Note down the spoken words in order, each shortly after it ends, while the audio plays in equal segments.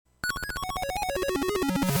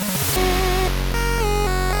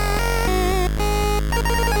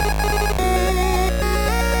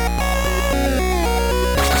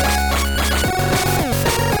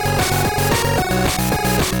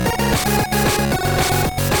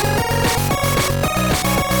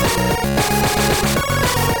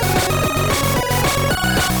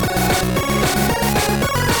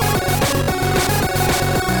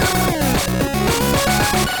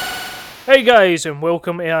Hi guys, and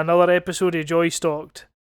welcome to another episode of Joy Stalked,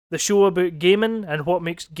 the show about gaming and what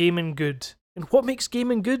makes gaming good. And what makes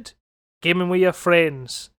gaming good? Gaming with your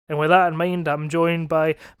friends. And with that in mind, I'm joined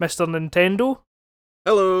by Mr. Nintendo.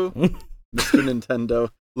 Hello, Mr. Nintendo.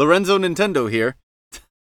 Lorenzo Nintendo here.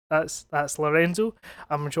 That's Lorenzo.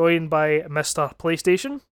 I'm joined by Mr.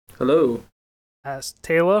 PlayStation. Hello. That's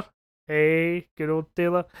Taylor. Hey, good old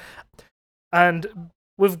Taylor. And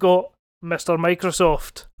we've got Mr.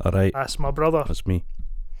 Microsoft. Alright. That's my brother. That's me.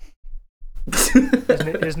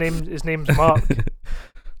 His name's Mark.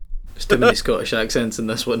 There's too many Scottish accents in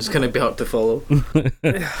this one. It's going to be hard to follow.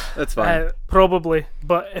 That's fine. Probably.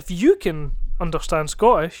 But if you can understand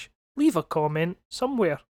Scottish, leave a comment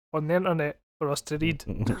somewhere on the internet for us to read.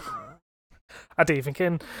 I don't even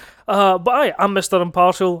can. But I'm Mr.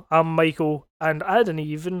 Impartial, I'm Michael, and I didn't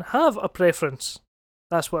even have a preference.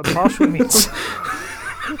 That's what impartial means.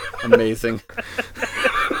 Amazing.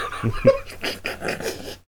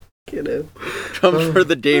 Get out. Come for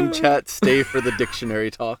the game chat, stay for the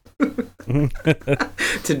dictionary talk.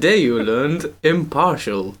 Today you learned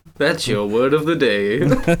impartial. That's your word of the day.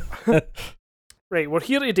 Right, we're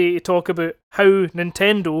here today to talk about how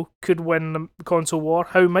Nintendo could win the console war,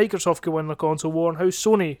 how Microsoft could win the console war, and how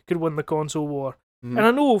Sony could win the console war. And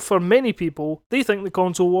I know for many people, they think the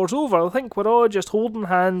console war's over. They think we're all just holding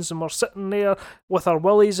hands and we're sitting there with our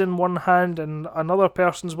willies in one hand and another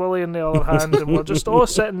person's willy in the other hand, and we're just all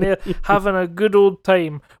sitting there having a good old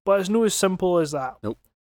time. But it's no as simple as that. Nope.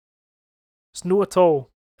 It's no at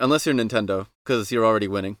all. Unless you're Nintendo, because you're already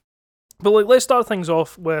winning. But let's start things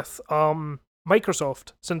off with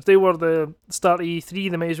Microsoft. Since they were the start of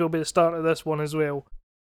E3, they may as well be the start of this one as well.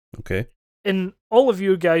 Okay. In all of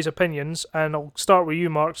you guys' opinions, and I'll start with you,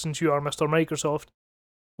 Mark, since you are Mr. Microsoft,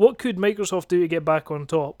 what could Microsoft do to get back on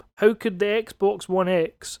top? How could the Xbox One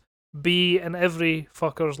X be in every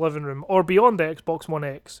fucker's living room, or beyond the Xbox One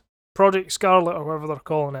X? Project Scarlet, or whatever they're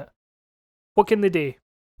calling it. What can they do?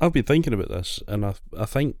 I've been thinking about this, and I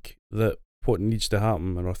think that what needs to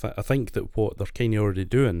happen, and I think that what they're kind of already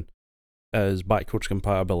doing is backwards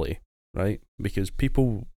compatibility, right? Because it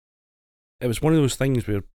was one of those things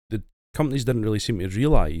where the companies didn't really seem to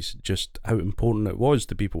realise just how important it was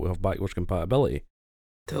to people to have backwards compatibility.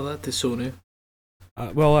 Tell that to Sony.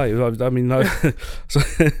 I mean,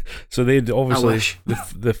 so they'd obviously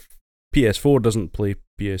the PS4 doesn't play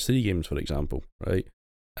PS3 games, for example, right?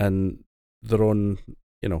 And they're on,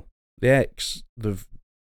 the X. They've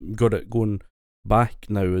got it going back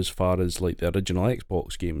now as far as like the original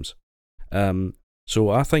Xbox games. So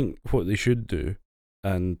I think what they should do,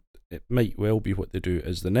 and it might well be what they do,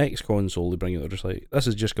 is the next console they bring out, they're just like, this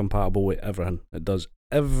is just compatible with everything. It does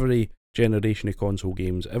every generation of console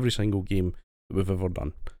games, every single game that we've ever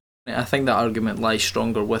done. I think that argument lies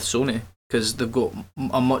stronger with Sony, because they've got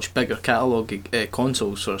a much bigger catalogue of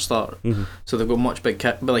consoles for a start. Mm-hmm. So they've got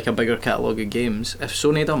a bigger catalogue of games. If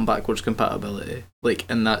Sony done backwards compatibility, like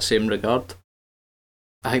in that same regard,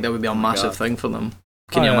 I think that would be a massive thing for them.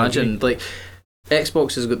 Can you imagine? Like,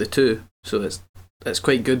 Xbox has got the two, so it's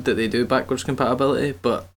quite good that they do backwards compatibility,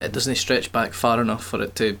 but it doesn't stretch back far enough for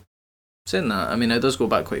it to. Saying that, I mean, it does go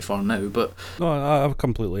back quite far now, but no, I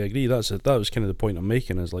completely agree. That was kind of the point I'm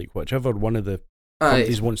making. Is like whichever one of the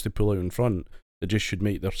companies wants to pull out in front, they just should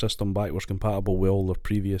make their system backwards compatible with all their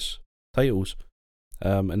previous titles.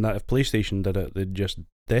 And that if PlayStation did it, they'd just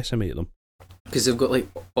decimate them. Because they've got like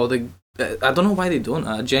all the. I don't know why they don't.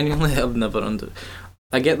 I genuinely have never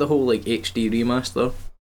I get the whole like HD remaster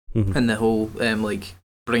and the whole like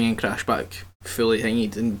bringing Crash back fully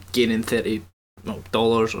hanged and gaining $30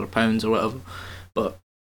 or pounds or whatever, but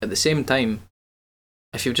at the same time,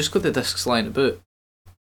 if you've just got the discs lying about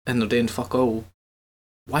and they're doing fuck all,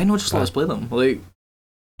 why not just let us play them? Like,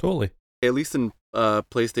 totally. At least in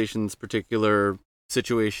PlayStation's particular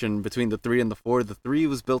situation between the 3 and the 4, the 3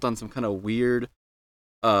 was built on some kind of weird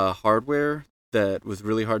hardware that was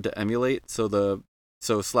really hard to emulate.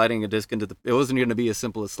 So sliding a disc into it wasn't going to be as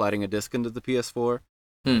simple as sliding a disc into the PS4.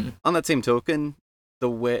 On that same token, the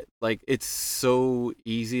way, like, it's so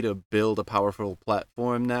easy to build a powerful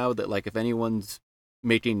platform now that, like, if anyone's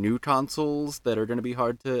making new consoles that are going to be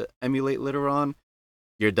hard to emulate later on,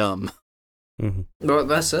 you're dumb. Mm-hmm. Well,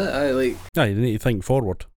 that's it. You need to think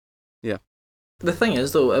forward. Yeah. The thing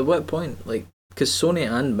is, though, at what point, like, because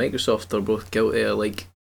Sony and Microsoft are both guilty of like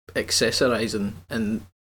accessorizing and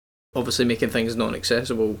obviously making things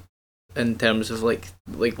non-accessible in terms of like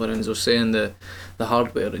Lorenzo's saying, the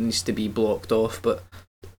hardware, it needs to be blocked off, but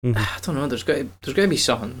I don't know, there's got to be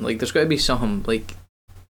something, like there's got to be something, like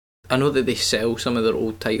I know that they sell some of their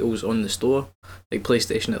old titles on the store, like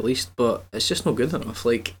PlayStation at least, but it's just not good enough.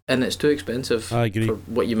 Like, and it's too expensive I agree. for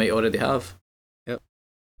what you might already have.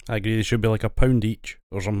 I agree. They should be like £1 each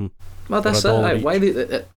or something. Well, that's $1 it. each.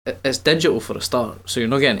 Why it's digital for a start, so you're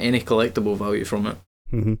not getting any collectible value from it.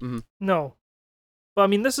 Mm-hmm. No. But I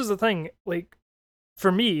mean, this is the thing, like,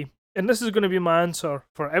 for me, and this is going to be my answer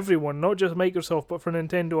for everyone, not just Microsoft, but for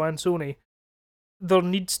Nintendo and Sony, there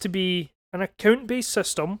needs to be an account-based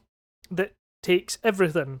system that takes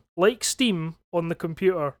everything, like Steam on the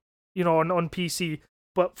computer, you know, on PC,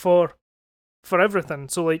 but for everything.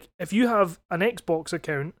 So, like, if you have an Xbox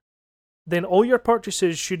account, then all your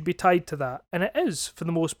purchases should be tied to that, and it is for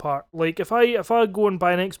the most part. Like, if I go and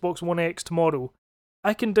buy an Xbox One X tomorrow,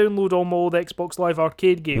 I can download all my old Xbox Live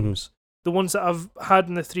Arcade games, the ones that I've had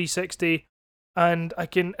in the 360, and I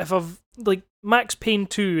can, if I've, like, Max Payne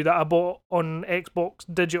 2 that I bought on Xbox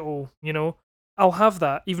Digital, you know, I'll have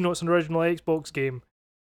that, even though it's an original Xbox game.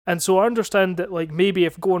 And so I understand that, like, maybe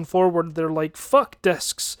if going forward they're like, fuck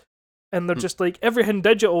discs, and they're just like, everything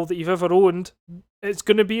digital that you've ever owned, it's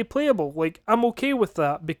going to be playable. Like, I'm okay with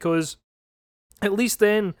that, because at least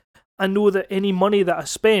then I know that any money that I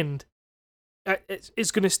spend,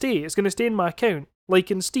 it's going to stay. It's going to stay in my account,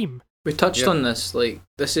 like in Steam. We touched on this. Like,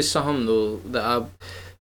 this is something though that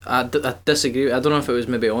I disagree with. I don't know if it was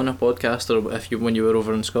maybe on a podcast or if when you were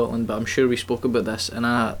over in Scotland, but I'm sure we spoke about this, and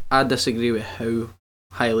I disagree with how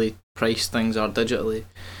highly priced things are digitally.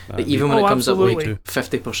 Like, even when it comes absolutely. up like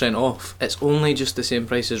 50% off, it's only just the same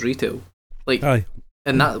price as retail. Like, Aye.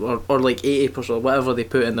 and that or like 80% or whatever they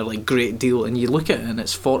put in their like great deal, and you look at it and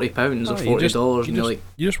it's £40 or $40, and you're like,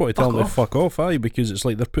 you just want to tell them to fuck off, aye, because it's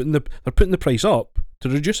like they're putting the price up to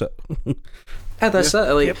reduce it. yeah, that's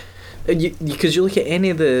it. Like, because you look at any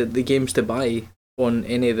of the games to buy on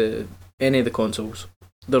any of the consoles,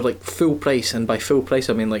 they're like full price, and by full price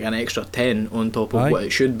I mean like an extra 10 on top of what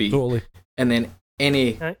it should be. Totally. And then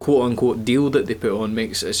any quote unquote deal that they put on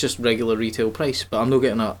makes it's just regular retail price. But I'm not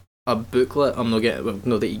getting a booklet. I'm not getting, well,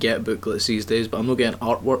 not that you get booklets these days, but I'm not getting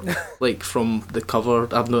artwork like from the cover.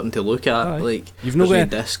 I've nothing to look at. Like, you've not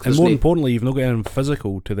got disc, and more importantly, you've not got anything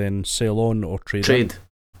physical to then sell on or trade.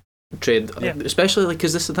 Yeah. Especially like,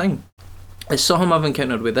 because this is the thing. It's something I've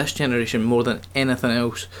encountered with this generation more than anything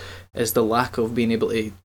else, is the lack of being able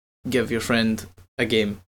to give your friend a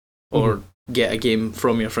game or get a game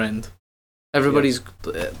from your friend. Everybody's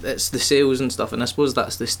it's the sales and stuff, and I suppose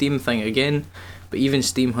that's the Steam thing again, but even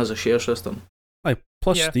Steam has a share system. Aye,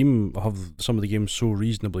 plus Steam have some of the games so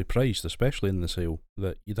reasonably priced, especially in the sale,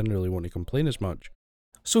 that you didn't really want to complain as much.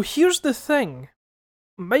 So here's the thing.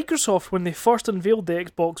 Microsoft, when they first unveiled the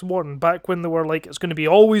Xbox One, back when they were like, it's going to be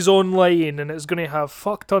always online and it's going to have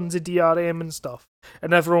fuck tons of DRM and stuff,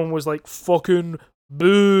 and everyone was like, fucking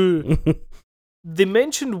boo. They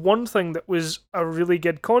mentioned one thing that was a really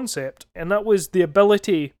good concept, and that was the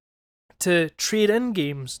ability to trade in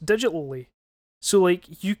games digitally. So,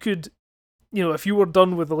 like, you could, you know, if you were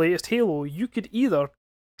done with the latest Halo, you could either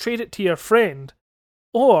trade it to your friend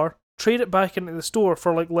or trade it back into the store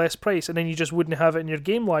for, like, less price, and then you just wouldn't have it in your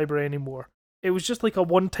game library anymore. It was just like a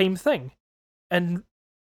one-time thing. And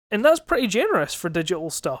that's pretty generous for digital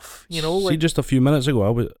stuff, you know. See, just a few minutes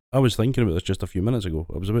ago, I was thinking about this just a few minutes ago.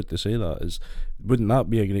 I was about to say wouldn't that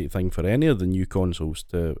be a great thing for any of the new consoles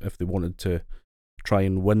to, if they wanted to try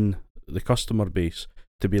and win the customer base,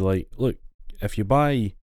 to be like, look, if you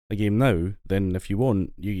buy a game now, then if you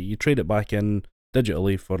want, you trade it back in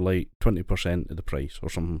digitally for like 20% of the price or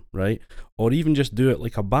something, right? Or even just do it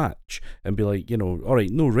like a batch and be like, you know,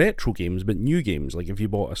 alright, no retro games, but new games, like if you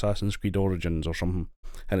bought Assassin's Creed Origins or something,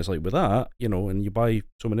 and it's like with that, you know, and you buy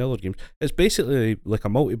so many other games, it's basically like a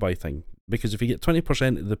multi-buy thing, because if you get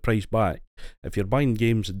 20% of the price back, if you're buying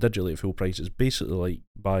games digitally at full price, it's basically like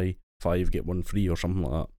buy 5 get 1 free or something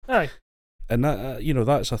like that. Aye. And that, you know,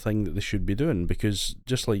 that's a thing that they should be doing, because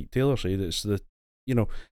just like Taylor said, it's the, you know,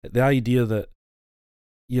 the idea that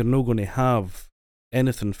you're not going to have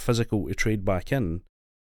anything physical to trade back in,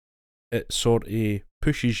 it sort of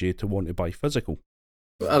pushes you to want to buy physical.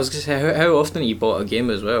 I was going to say, how often you bought a game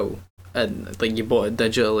as well, and like you bought it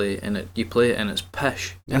digitally and you play it and it's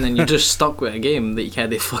pish, and then you're just stuck with a game that you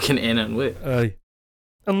can't do fucking anything with. Aye.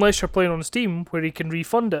 Unless you're playing on Steam, where you can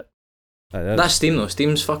refund it. That's Steam though.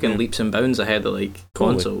 Steam's fucking leaps and bounds ahead of like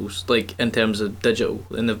consoles, like in terms of digital,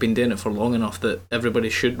 and they've been doing it for long enough that everybody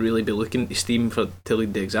should really be looking to Steam to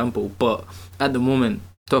lead the example. But at the moment,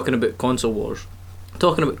 talking about console wars,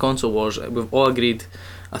 we've all agreed,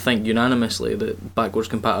 I think unanimously, that backwards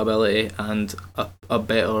compatibility and a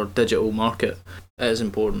better digital market is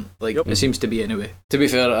important. Like, it seems to be anyway. To be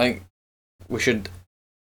fair, I think we should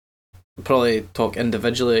probably talk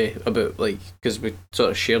individually about, like, because we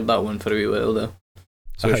sort of shared that one for a wee while there.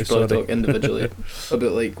 So we should probably talk individually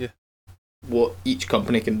about, like, what each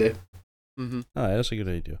company can do. Mm-hmm. That's a good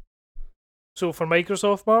idea. So for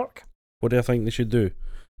Microsoft, Mark? What do I think they should do?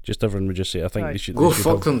 Just everyone would just say, I think they should... Go they should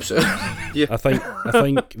fuck have, themselves. Yeah. I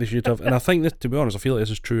think they should have... And I think that, to be honest, I feel like this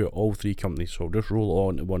is true at all three companies, so I'll just roll it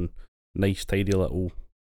on to one nice, tidy little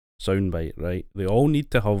soundbite, right? They all need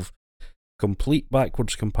to have complete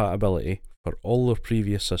backwards compatibility for all their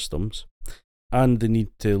previous systems, and they need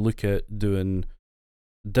to look at doing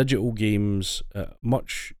digital games at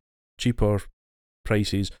much cheaper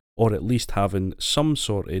prices, or at least having some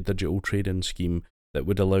sort of digital trading scheme that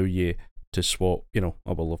would allow you to swap,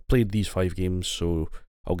 well, I've played these 5 games, so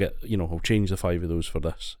I'll get, I'll change the 5 of those for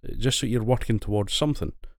this. Just so you're working towards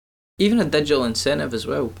something. Even a digital incentive as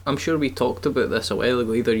well. I'm sure we talked about this a while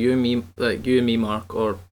ago, either you and me, Mark,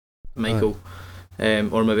 or Michael,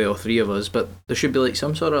 or maybe all 3 of us, but there should be like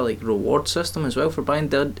some sort of like reward system as well for buying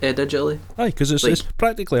digitally. Aye, because it's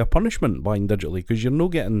practically a punishment buying digitally, because you're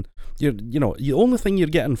not getting, the only thing you're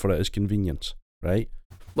getting for it is convenience, right?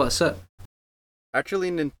 Well, that's it.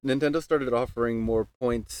 Actually, Nintendo started offering more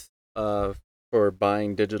points for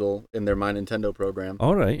buying digital in their My Nintendo program.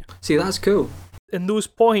 All right. See, that's cool. In those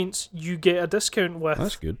points, you get a discount with.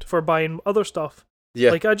 That's good. For buying other stuff.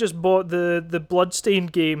 Yeah. Like, I just bought the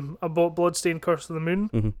Bloodstained game. I bought Bloodstained Curse of the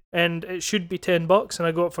Moon, and it should be $10, and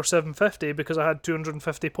I got it for $7.50 because I had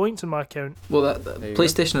 250 points in my account. Well, that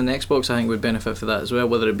PlayStation and Xbox, I think, would benefit for that as well,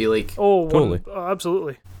 whether it be like... Oh, totally.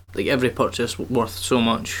 Absolutely. Like, every purchase worth so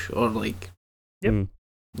much, or like... Yep.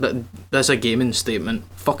 That's a gaming statement.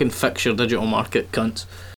 Fucking fix your digital market, cunts.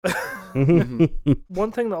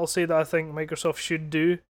 One thing that I'll say that I think Microsoft should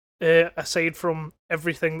do, aside from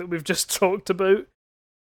everything that we've just talked about,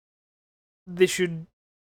 they should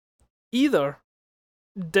either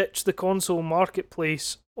ditch the console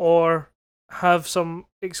marketplace or have some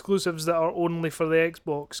exclusives that are only for the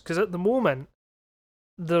Xbox. Because at the moment,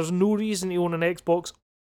 there's no reason to own an Xbox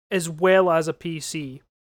as well as a PC.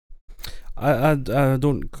 I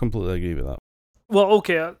don't completely agree with that. Well,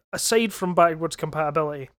 okay, aside from backwards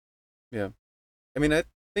compatibility. Yeah. I mean, I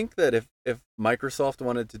think that if Microsoft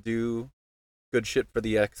wanted to do good shit for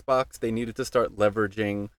the Xbox, they needed to start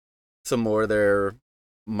leveraging some more of their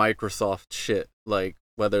Microsoft shit, like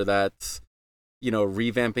whether that's,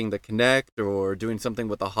 revamping the Kinect or doing something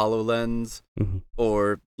with the HoloLens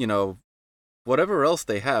or, whatever else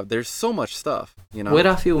they have. There's so much stuff, Where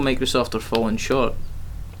I feel Microsoft are falling short,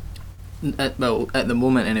 at the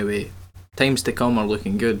moment anyway, times to come are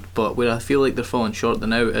looking good, but where I feel like they're falling short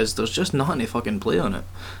now is there's just nothing to fucking play on it.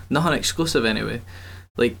 Nothing exclusive anyway.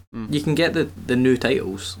 Like, you can get the new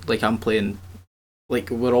titles, like I'm playing,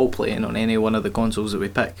 like we're all playing on any one of the consoles that we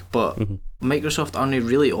pick, but Microsoft aren't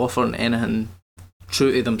really offering anything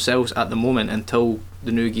true to themselves at the moment until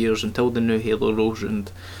the new Gears, until the new Halo rolls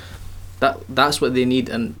around. That's what they need,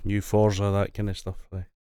 and new Forza, that kind of stuff.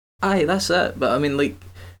 Aye, that's it, but I mean, like,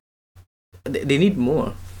 they need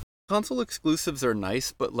more. Console exclusives are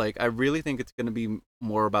nice, but like I really think it's going to be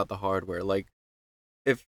more about the hardware. Like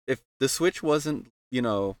if the Switch wasn't,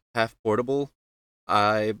 half portable,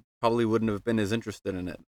 I probably wouldn't have been as interested in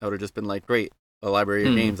it. I would have just been like, great, a library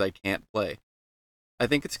of games I can't play. I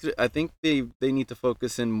think they need to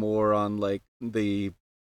focus in more on like the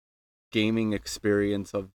gaming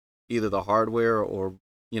experience of either the hardware or,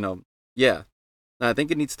 I think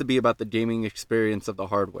it needs to be about the gaming experience of the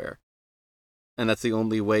hardware. And that's the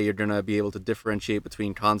only way you're going to be able to differentiate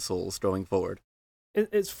between consoles going forward.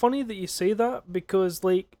 It's funny that you say that, because,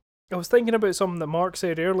 like, I was thinking about something that Mark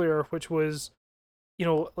said earlier, which was,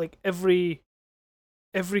 like, every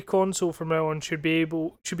console from now on should be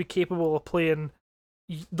capable of playing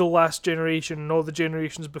the last generation and all the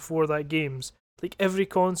generations before that games. Like, every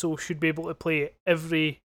console should be able to play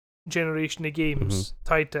every generation of games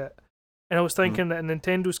tied to it. And I was thinking that in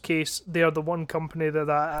Nintendo's case, they are the one company that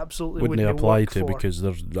absolutely wouldn't apply work to, for. because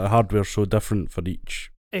the hardware's so different for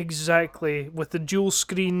each. Exactly. With the dual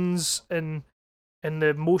screens and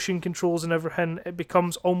the motion controls and everything, it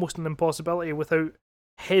becomes almost an impossibility without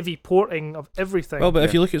heavy porting of everything. Well, but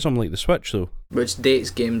if you look at something like the Switch, though, which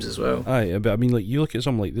dates games as well. Aye, but I mean, like, you look at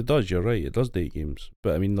something like it does. You're right, it does date games.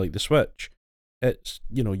 But I mean, like the Switch, it's,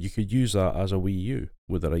 you could use that as a Wii U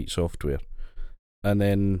with the right software, and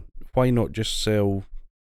then why not just sell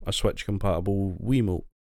a Switch compatible Wiimote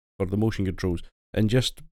for the motion controls and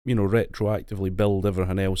just, retroactively build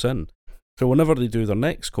everything else in? So whenever they do their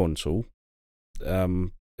next console,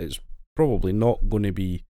 it's probably not going to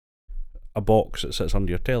be a box that sits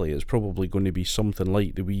under your telly. It's probably going to be something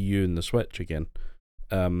like the Wii U and the Switch again.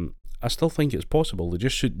 And I still think it's possible. They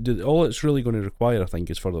just should. All it's really going to require, I think,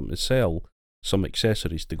 is for them to sell some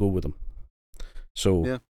accessories to go with them. So,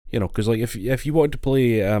 Yeah. you know, because like if you wanted to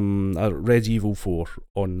play a Res Evil 4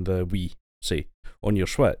 on the Wii, say, on your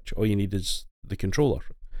Switch, all you need is the controller.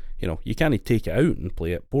 You know, you can't take it out and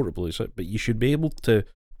play it portably, but you should be able to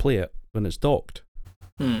play it when it's docked.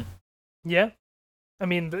 Yeah, I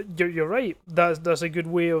mean, you're right. That's a good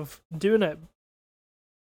way of doing it.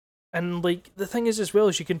 And like the thing is as well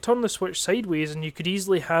is you can turn the Switch sideways, and you could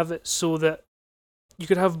easily have it so that you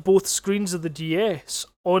could have both screens of the DS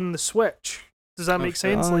on the Switch. Does that make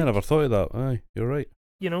sense? I never thought of that. Aye, you're right.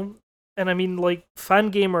 You know, and I mean, like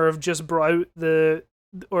Fangamer have just brought out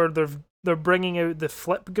they're bringing out the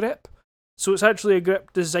flip grip, so it's actually a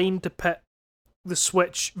grip designed to pit the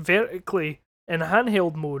Switch vertically in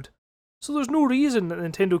handheld mode. So there's no reason that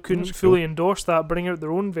Nintendo couldn't fully endorse that, bring out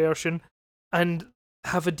their own version, and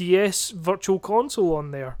have a DS Virtual Console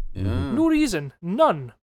on there. Yeah. No reason,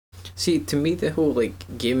 none. See, to me, the whole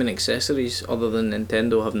like gaming accessories, other than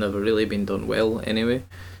Nintendo, have never really been done well anyway,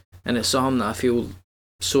 and it's something that I feel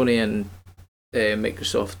Sony and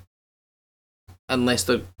Microsoft, unless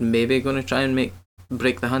they're maybe going to try and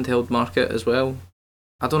break the handheld market as well.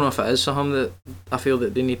 I don't know if it is something that I feel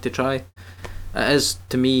that they need to try. It is,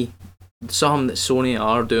 to me, something that Sony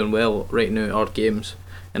are doing well right now are games,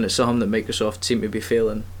 and it's something that Microsoft seem to be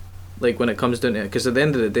failing. Like when it comes down to it, because at the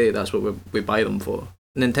end of the day, that's what we buy them for.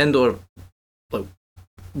 Nintendo are, like,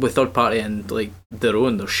 with third party and like their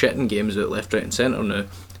own, they're shitting games out left, right, and centre now.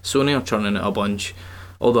 Sony are churning it a bunch,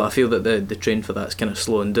 although I feel that the trend for that's kind of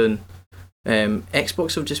slowing down.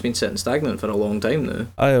 Xbox have just been sitting stagnant for a long time now.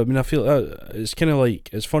 I mean, I feel it's kind of like,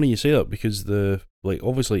 it's funny you say that, because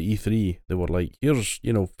obviously E3, they were like, here's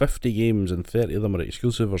 50 games and 30 of them are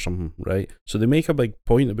exclusive or something, right? So they make a big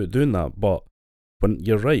point about doing that, but when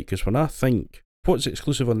you're right, because when I think what's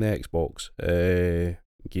exclusive on the Xbox,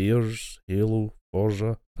 Gears, Halo,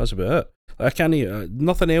 Forza, that's about it. I can't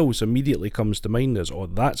nothing else immediately comes to mind as, oh,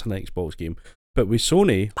 that's an Xbox game. But with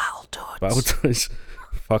Sony, Battletoads.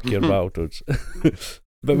 Fuck your Battletoads.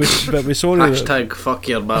 but with Sony, hashtag fuck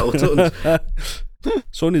your Battletoads.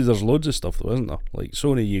 Sony, there's loads of stuff though, isn't there? Like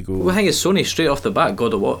Sony, you go. Well, the thing is, Sony straight off the bat,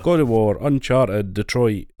 God of War, Uncharted,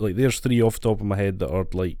 Detroit. Like there's 3 off the top of my head that are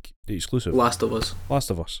like the exclusive. Last of Us.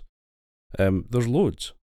 There's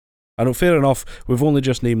loads. I know, fair enough. We've only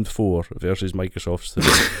just named 4 versus Microsoft's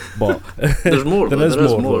 3, but there's more. There is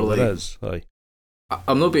more. Like, there is. Aye.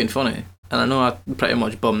 I'm not being funny, and I know I pretty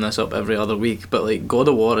much bum this up every other week, but like God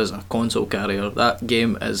of War is a console carrier. That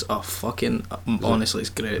game is a fucking, honestly, it's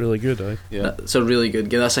great. Really good, aye. Yeah. It's a really good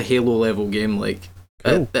game. That's a Halo level game. Like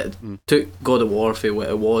Cool. it took God of War for what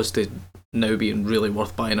it was to now being really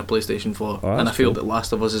worth buying a PlayStation 4, and I feel that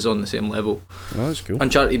Last of Us is on the same level. Oh, that's cool.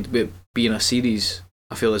 Uncharted being a series,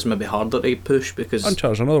 I feel it's maybe harder to push because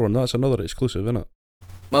Uncharted's another one. That's another exclusive, isn't it?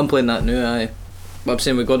 I'm playing that now. Aye. But I'm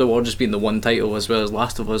saying with God of War just being the one title as well as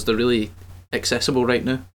Last of Us, they're really accessible right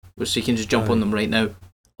now, so you can just jump on them right now.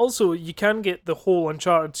 Also, you can get the whole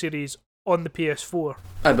Uncharted series on the PS4.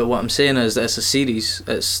 Aye, but what I'm saying is that it's a series.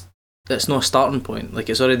 It's not a starting point. Like,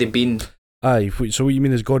 it's already been. Aye, so what you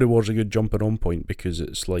mean is God of War's a good jumping on point, because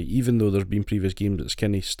it's like, even though there's been previous games, it's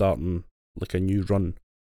kind of starting like a new run.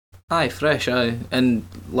 Aye, fresh, aye. And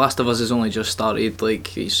Last of Us has only just started.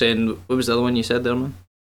 Like, you're saying, what was the other one you said there, man?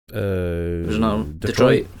 There's another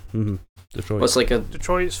Detroit. Mm-hmm. Detroit. What's like a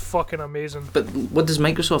Detroit's fucking amazing. But what does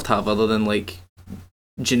Microsoft have other than like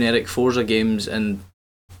generic Forza games and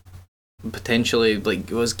potentially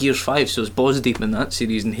like it was Gears 5, so it's balls deep in that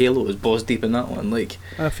series, and Halo is balls deep in that one. Like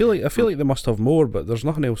I feel like they must have more, but there's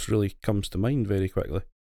nothing else really comes to mind very quickly.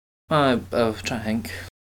 I'll try to think.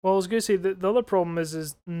 Well, I was going to say that the other problem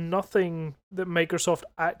is nothing that Microsoft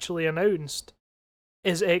actually announced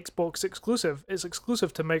is Xbox exclusive. It's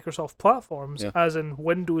exclusive to Microsoft platforms, as in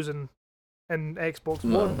Windows and Xbox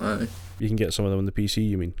One. You can get some of them on the PC,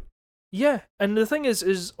 you mean? Yeah, and the thing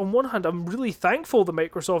is on one hand, I'm really thankful that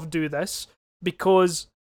Microsoft do this, because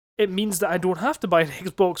it means that I don't have to buy an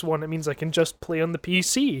Xbox One. It means I can just play on the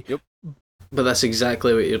PC. Yep. But that's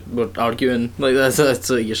exactly what we're arguing. Like that's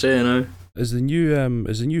what you're saying now. Is the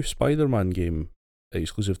new Spider-Man game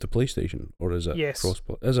exclusive to PlayStation, or is it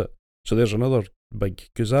cross-play? Is it? So there's another big,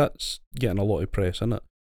 because that's getting a lot of press, isn't it?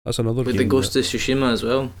 That's another with game the Ghost of Tsushima as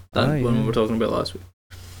well. That one we were talking about last week.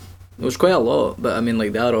 It was quite a lot, but I mean,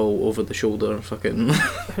 like, they're all over the shoulder, fucking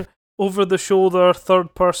over the shoulder,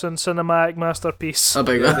 third person cinematic masterpiece.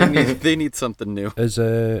 They need something new.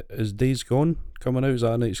 Is Days Gone coming out? Is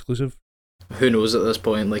that an exclusive? Who knows at this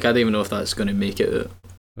point? Like, I don't even know if that's going to make it out.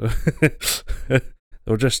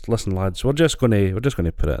 We're just, listen, lads. We're just gonna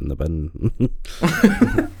put it in the bin.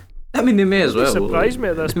 I mean, they may as well. Surprise me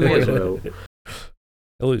at this They may point. as well.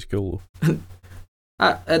 It looks cool though.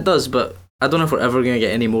 It does, but I don't know if we're ever going to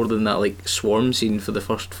get any more than that, like, swarm scene for the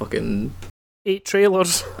first fucking... 8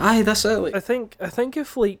 trailers. Aye, that's it. Like... I think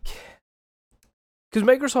if, like... Because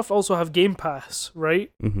Microsoft also have Game Pass,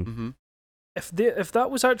 right? Mm-hmm. If that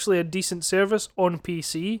was actually a decent service on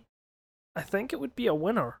PC, I think it would be a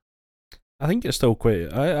winner. I think it's still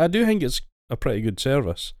quite... I do think it's a pretty good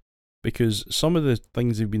service, because some of the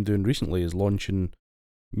things they've been doing recently is launching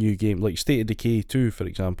new game, like State of Decay 2, for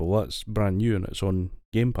example. That's brand new and it's on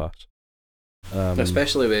Game Pass.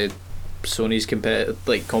 Especially with Sony's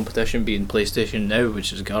competition being PlayStation Now,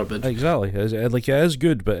 which is garbage. Exactly. It is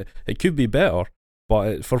good, but it could be better.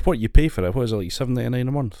 But for what you pay for it, what is it, like $7.99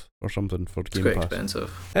 a month or something for Game Pass? It's quite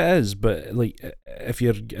expensive. It is, but like if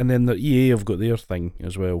you're, and then the EA have got their thing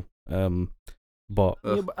as well. But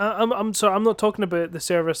I'm sorry, I'm not talking about the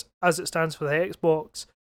service as it stands for the Xbox,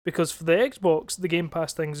 because for the Xbox the Game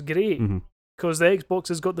Pass thing's great, because the Xbox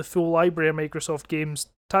has got the full library of Microsoft games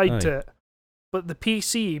tied to it. But the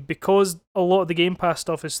PC, because a lot of the Game Pass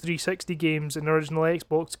stuff is 360 games and original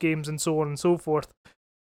Xbox games and so on and so forth,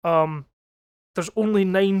 there's only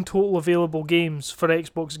 9 total available games for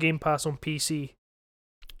Xbox Game Pass on PC.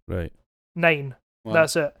 Right. 9. Wow.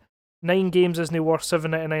 That's it. 9 games isn't worth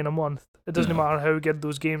 $7.99 a month. It doesn't matter how good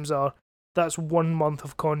those games are. That's 1 month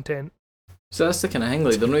of content. So that's the kind of thing,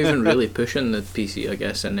 like, they're not even really pushing the PC, I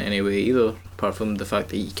guess, in any way either, apart from the fact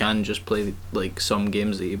that you can just play, like, some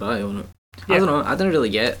games that you buy on it. Yeah. I don't know, I didn't really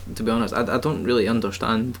get, to be honest, I don't really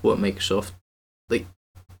understand what Microsoft, like,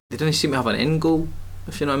 they don't seem to have an end goal,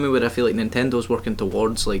 if you know what I mean, where I feel like Nintendo's working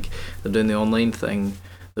towards, like, they're doing the online thing,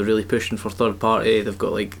 they're really pushing for third party, they've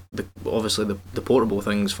got, like, obviously the portable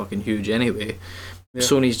thing's fucking huge anyway. Yeah.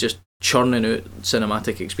 Sony's just churning out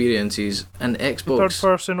cinematic experiences, and Xbox... Third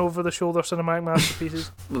person over the shoulder cinematic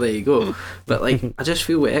masterpieces. Well, there you go. But, like, I just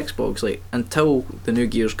feel with Xbox, like, until the new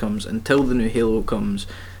Gears comes, until the new Halo comes,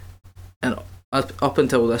 and up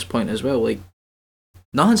until this point as well, like,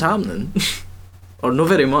 nothing's happening. Or not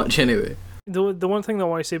very much anyway. The one thing that I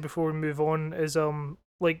want to say before we move on is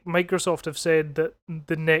like Microsoft have said that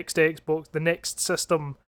the next Xbox, the next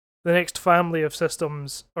system, the next family of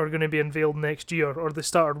systems are going to be unveiled next year, or they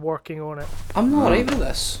started working on it. I'm not right with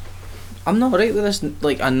this. I'm not right with this,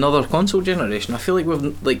 like, another console generation. I feel like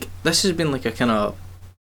we've, like, this has been like a kind of,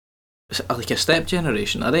 like, a step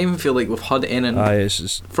generation. I don't even feel like we've had anything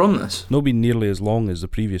from this. Not been nearly as long as the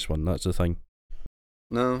previous one, that's the thing.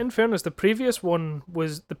 No. In fairness, the previous one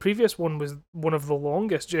was one of the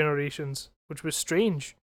longest generations, which was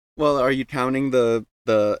strange. Well, are you counting the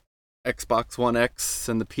Xbox One X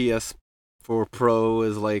and the PS4 Pro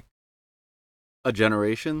as like a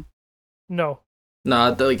generation? No. Nah,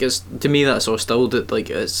 like, it's, to me that's all still like,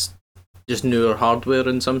 it's just newer hardware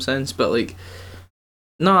in some sense, but like,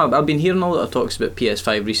 no, I've been hearing a lot of talks about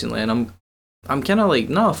PS5 recently, and I'm kind of like,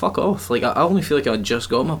 no, fuck off. Like, I only feel like I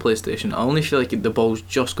just got my PlayStation. I only feel like the ball's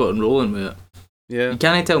just gotten rolling with it. Yeah. You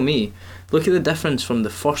can't tell me. Look at the difference from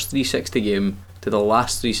the first 360 game to the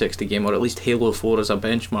last 360 game, or at least Halo 4 as a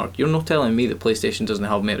benchmark. You're not telling me that PlayStation doesn't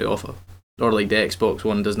have more to offer. Or, like, the Xbox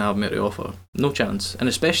One doesn't have more to offer. No chance. And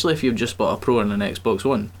especially if you've just bought a Pro and an Xbox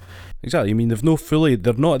One. Exactly. I mean, they're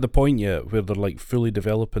not at the point yet where they're, like, fully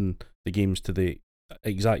developing the games to the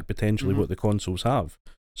exact potentially what the consoles have.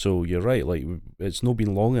 So you're right, like, it's not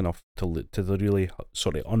been long enough to really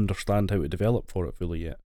sort of understand how to develop for it fully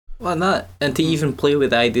yet. Well, and to even play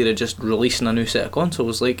with the idea of just releasing a new set of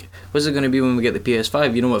consoles, like, what's it going to be when we get the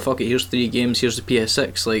PS5? You know what, fuck it, here's 3 games, here's the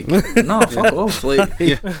PS6, like, no, fuck off, like.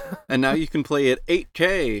 Yeah. And now you can play at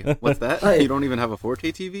 8K. What's that? You don't even have a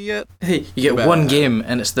 4K TV yet? Hey, you get one game,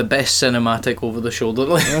 and it's the best cinematic over the shoulder,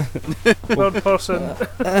 like. Third person.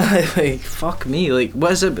 Like, fuck me, like,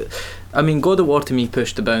 what is it? I mean, God of War to me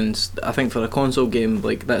pushed the bounds. I think for a console game,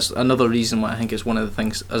 like, that's another reason why I think it's one of the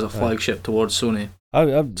things as a flagship towards Sony.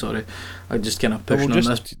 Sorry, I just kind of pushing on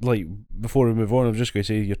this. Like, before we move on, I was just going to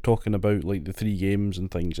say, you're talking about, like, the 3 games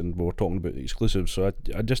and things, and we were talking about the exclusives, so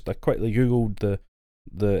I quickly googled the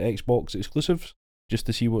Xbox exclusives just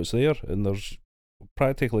to see what's there, and there's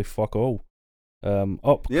practically fuck all.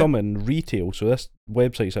 Upcoming retail, so this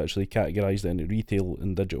website's actually categorised it into retail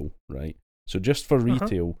and digital, right? So just for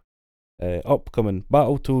retail, upcoming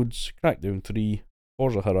Battletoads, Crackdown 3,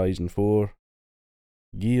 Forza Horizon 4,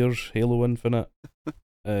 Gears, Halo Infinite,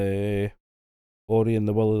 Ori and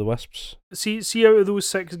the Will of the Wisps. See out of those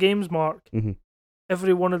 6 games, Mark,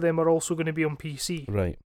 every one of them are also going to be on PC.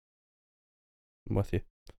 Right. I'm with you.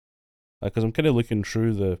 Because I'm kind of looking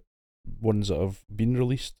through the ones that have been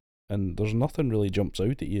released, and there's nothing really jumps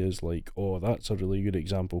out at you as like, oh, that's a really good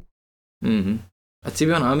example. To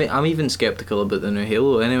be honest, I'm even skeptical about the new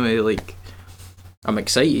Halo. Anyway, like, I'm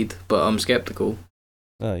excited, but I'm skeptical.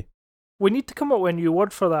 Aye. We need to come up with a new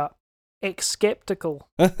word for that. Skeptical.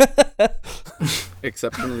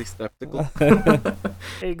 Exceptionally skeptical.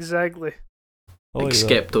 Exactly.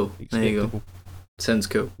 Skepto. There you go. Sounds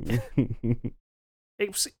cool.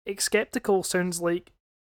 Skeptical sounds like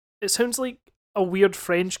a weird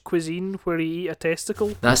French cuisine where you eat a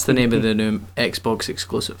testicle. That's the name of the new Xbox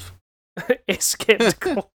exclusive.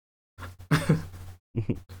 Skeptical. But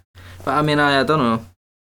I mean, I don't know.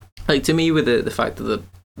 Like, to me, with the fact that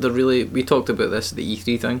they're really, we talked about this, the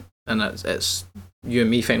E3 thing, and it's you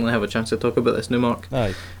and me finally have a chance to talk about this new, Mark.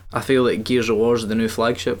 Aye. I feel like Gears of War is the new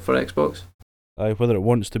flagship for Xbox. Aye, whether it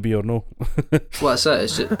wants to be or no. Well, that's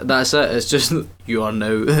it. It's just you are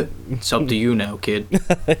now. It's up to you now, kid.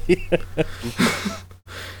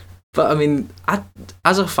 But I mean,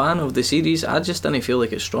 as a fan of the series, I just didn't feel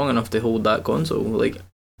like it's strong enough to hold that console. Like,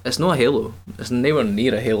 it's not a Halo. It's nowhere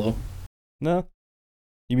near a Halo. No.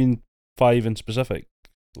 You mean 5 in specific?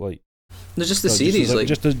 Like, no, just the series.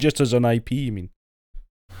 Just as an IP, you mean?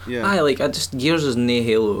 Yeah. Gears is no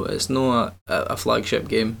Halo. It's not a flagship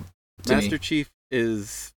game. Master Chief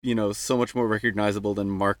is, so much more recognizable than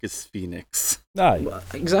Marcus Phoenix. Aye.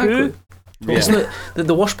 Exactly. Yeah. It's not,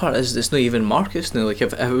 the worst part is it's not even Marcus now. Like,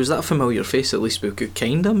 if it was that familiar face, at least we could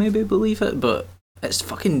kinda maybe believe it, but it's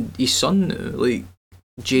fucking his son now. Like,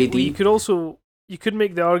 JD. Well, you could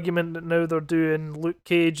make the argument that now they're doing Luke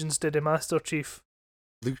Cage instead of Master Chief.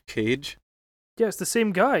 Luke Cage? Yeah, it's the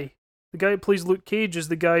same guy. The guy who plays Luke Cage is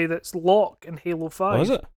the guy that's Locke in Halo 5. Oh, is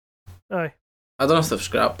it? Aye. I don't know if they've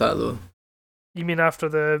scrapped that though. You mean after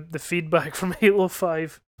the feedback from Halo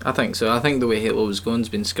 5? I think so. I think the way Halo was going's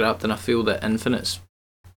been scrapped, and I feel that Infinite's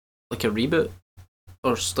like a reboot.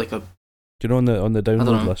 Or like a... Do you know on the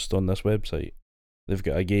download list on this website, they've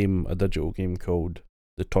got a digital game called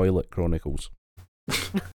The Toilet Chronicles.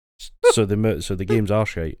 so the games are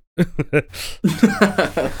shite.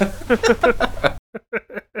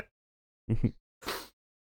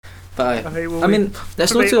 But Well, I mean,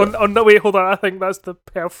 that's not wait, hold on. I think that's the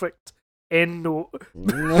perfect end note.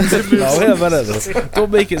 No, wait a minute though.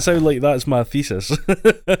 Don't make it sound like that's my thesis.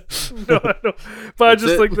 No, but I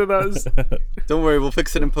just think that's... Don't worry, we'll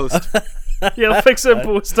fix it in post. Yeah, I'll fix it in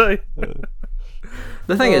post. The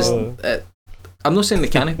thing is, I'm not saying they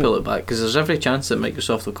can't pull it back, because there's every chance that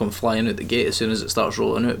Microsoft will come flying out the gate as soon as it starts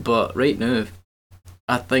rolling out, but right now,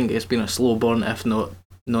 I think it's been a slow burn, if not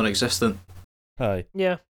non-existent. Aye.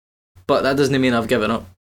 Yeah. But that doesn't mean I've given up.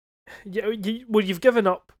 Yeah, you've given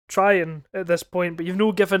up trying at this point, but you've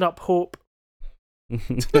no given up hope.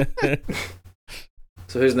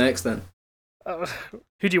 So who's next then?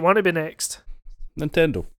 Who do you want to be next?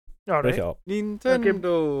 Nintendo. All right.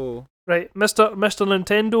 Nintendo. Okay. Right, Mr.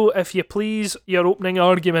 Nintendo, if you please, your opening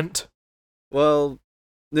argument. Well,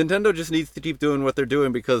 Nintendo just needs to keep doing what they're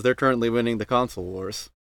doing because they're currently winning the console wars.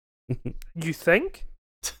 You think?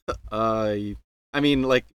 I mean,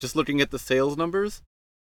 like, just looking at the sales numbers,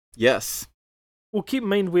 yes. Well, keep in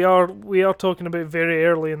mind we are talking about very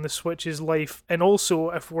early in the Switch's life, and also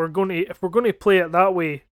if we're going to play it that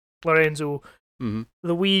way, Lorenzo, the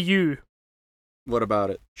Wii U. What about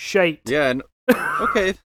it? Shite. Yeah.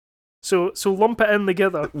 Okay. So lump it in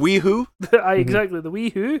together. Wii who? Exactly, the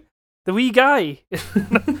Wii who, the Wii guy.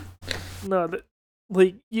 No,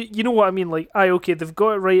 like you know what I mean. Like, okay, they've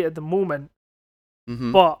got it right at the moment,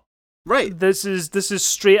 but. Right. This is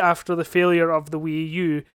straight after the failure of the Wii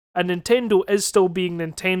U, and Nintendo is still being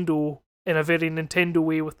Nintendo in a very Nintendo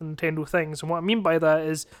way with Nintendo things. And what I mean by that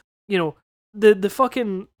is, the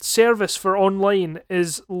fucking service for online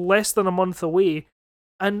is less than a month away,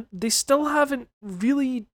 and they still haven't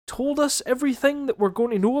really told us everything that we're going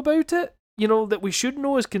to know about it. That we should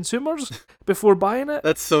know as consumers before buying it.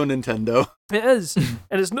 That's so Nintendo. It is,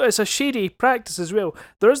 and it's a shady practice as well.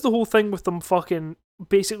 There is the whole thing with them fucking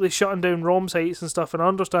basically shutting down ROM sites and stuff, and I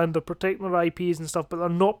understand they're protecting their IPs and stuff, but they're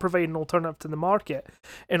not providing an alternative to the market.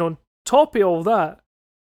 And on top of all that,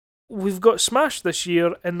 we've got Smash this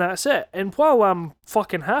year, and that's it. And while I'm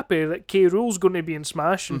fucking happy that K. Rool's going to be in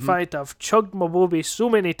Smash, in fact, I've chugged my bobby so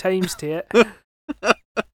many times to it,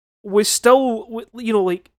 we still,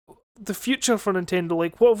 like, the future for Nintendo,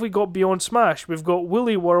 like, what have we got beyond Smash? We've got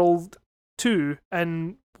Woolly World 2,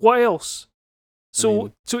 and what else?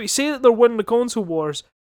 So to say that they're winning the console wars,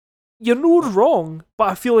 you're not wrong, but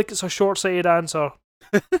I feel like it's a short-sighted answer.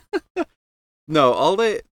 No, all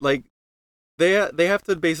they have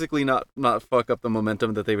to basically not fuck up the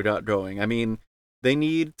momentum that they've got going. I mean, they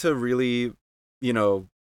need to really,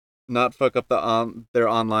 not fuck up their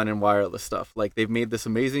online and wireless stuff. Like, they've made this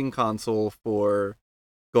amazing console for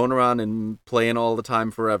going around and playing all the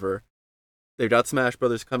time forever. They've got Smash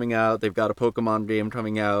Brothers coming out. They've got a Pokemon game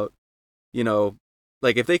coming out. You know,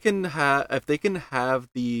 like if they can have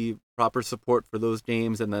the proper support for those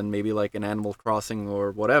games, and then maybe like an Animal Crossing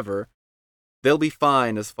or whatever, they'll be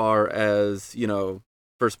fine as far as, you know,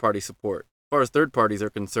 first party support. As far as third parties are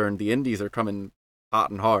concerned, the indies are coming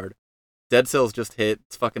hot and hard. Dead Cells just hit.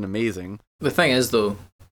 It's fucking amazing. The thing is, though,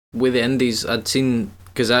 with the indies,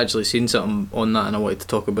 because I actually seen something on that and I wanted to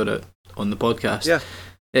talk about it on the podcast. Yeah.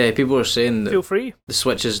 People are saying that Feel free. the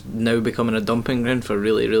Switch is now becoming a dumping ground for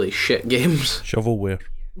really, really shit games. Shovelware.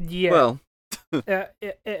 Yeah. Well, it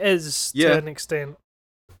is Yeah. to an extent.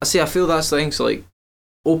 I feel that's the thing, so like,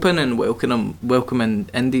 open and welcoming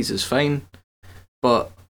indies is fine,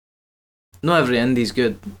 but not every indie's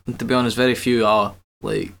good. And to be honest, very few are,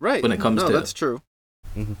 like, right. when it comes to that's it. true.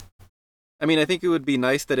 Mm-hmm. I mean, I think it would be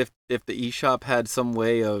nice that if the eShop had some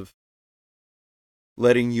way of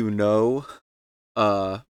letting you know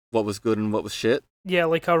what was good and what was shit. Yeah,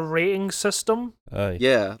 like a rating system. Aye.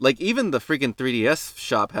 Yeah, like even the freaking 3DS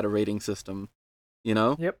shop had a rating system, you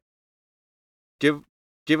know? Yep.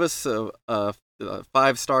 Give us a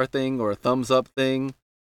 5-star thing or a thumbs up thing,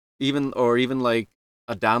 even like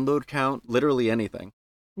a download count, literally anything.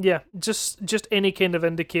 Yeah, just any kind of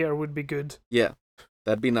indicator would be good. Yeah,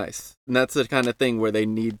 that'd be nice. And that's the kind of thing where they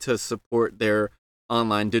need to support their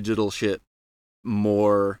online digital shit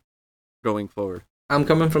more going forward. I'm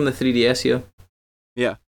coming from the 3DS here.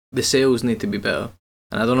 Yeah. The sales need to be better.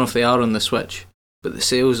 And I don't know if they are on the Switch, but the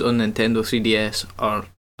sales on Nintendo 3DS are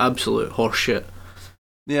absolute horseshit.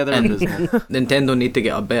 Yeah, they're abysmal. Nintendo need to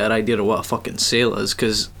get a better idea of what a fucking sale is,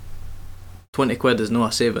 because 20 quid is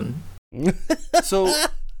not a saving. So,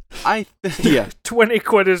 yeah. 20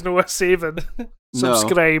 quid is no a saving. No.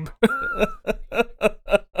 Subscribe.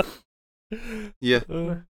 Yeah.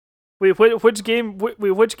 Wait, which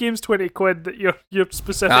game's 20 quid that you're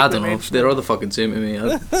specifically I don't know. mentioning? They're all the fucking same to me.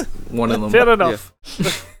 One of them. Fair enough.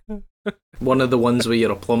 One of the ones where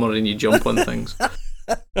you're a plumber and you jump on things.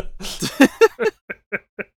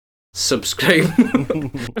 Subscribe.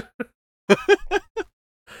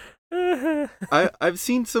 I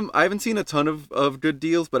haven't seen a ton of good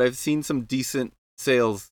deals, but I've seen some decent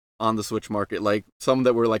sales on the Switch market, like some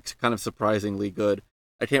that were like kind of surprisingly good.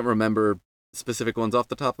 I can't remember specific ones off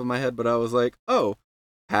the top of my head, but I was like, oh,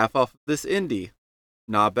 half off this indie.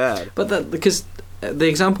 Not bad. But because the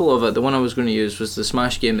example of it, the one I was going to use was the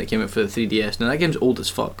Smash game that came out for the 3DS. Now that game's old as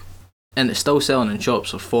fuck, and it's still selling in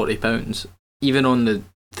shops for £40, even on the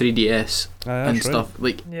 3DS and stuff.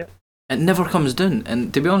 Like, yeah. It never comes down.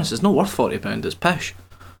 And to be honest, it's not worth £40. It's pish.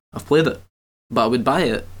 I've played it, but I would buy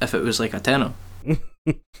it if it was like a tenner.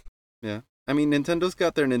 Yeah, I mean, Nintendo's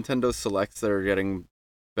got their Nintendo Selects that are getting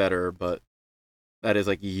better, but that is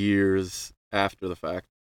like years after the fact.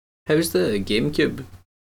 How's the GameCube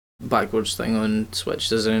backwards thing on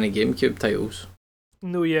Switch? Is there any GameCube titles?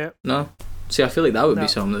 No yet. No? See, I feel like that would No. be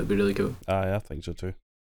something that would be really cool. Aye, I think so too.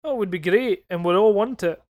 Oh, it would be great, and we'd all want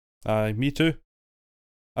it. Aye, me too.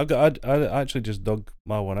 I actually just dug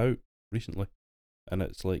my one out recently, and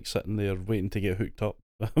it's like sitting there waiting to get hooked up.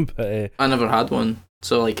 But I never had one,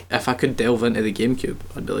 so like if I could delve into the GameCube,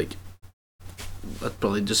 I'd be like, I'd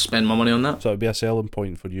probably just spend my money on that. so it'd be a selling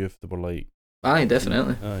point for you if they were like, Aye,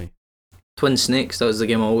 definitely. aye, Twin Snakes, that was the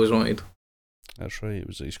game I always wanted. that's right, it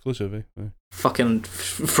was exclusive. Aye. Fucking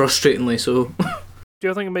frustratingly so. Do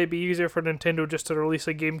you think it might be easier for Nintendo just to release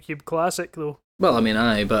a GameCube Classic, though? Well, I mean,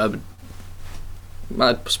 aye, but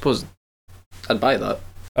I suppose I'd buy that.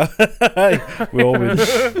 Aye, we all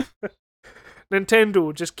would.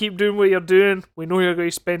 Nintendo, just keep doing what you're doing. We know you're going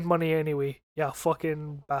to spend money anyway. Yeah,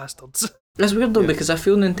 fucking bastards. It's weird though, Yeah. because I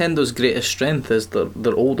feel Nintendo's greatest strength is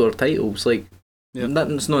their older titles. Like, Yeah.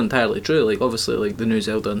 that's not entirely true. Like, obviously, like the new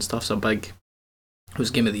Zelda and stuff's a big. It was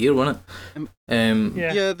Game of the Year, wasn't it?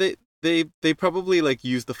 Yeah. Yeah, they probably like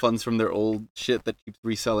use the funds from their old shit that keeps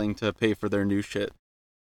reselling to pay for their new shit.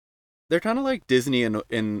 They're kind of like Disney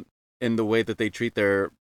in the way that they treat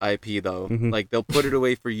their IP though. Mhm. Like they'll put it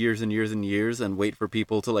away for years and years and years and wait for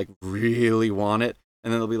people to like really want it,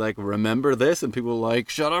 and then they'll be like, "Remember this?" and people are like,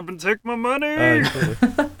 "Shut up and take my money." Aye,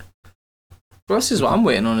 totally. Well, this is what I'm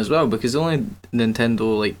waiting on as well, because the only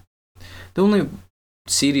Nintendo, like, the only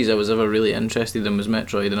series I was ever really interested in was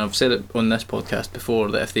Metroid, and I've said it on this podcast before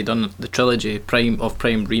that if they'd done the trilogy Prime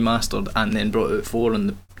remastered and then brought out 4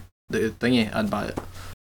 and the thingy, I'd buy it.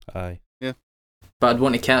 Aye. But I'd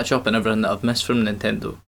want to catch up on everything that I've missed from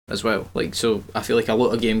Nintendo as well. Like, so I feel like a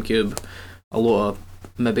lot of GameCube, a lot of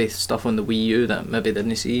maybe stuff on the Wii U that maybe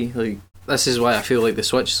didn't see. Like, this is why I feel like the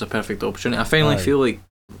Switch is a perfect opportunity. I finally Aye. feel like,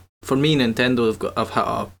 for me, Nintendo have hit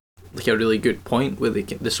like a really good point where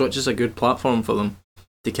the Switch is a good platform for them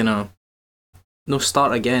to kind of no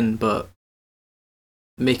start again, but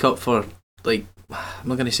make up for, like, I'm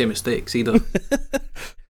not gonna say mistakes either,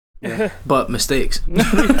 but mistakes. Do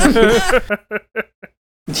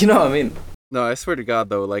you know what I mean? No, I swear to God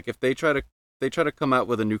though, like if they try to come out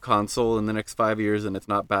with a new console in the next 5 years and it's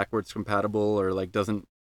not backwards compatible or like doesn't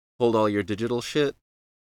hold all your digital shit,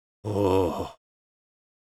 oh,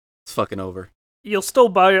 it's fucking over. You'll still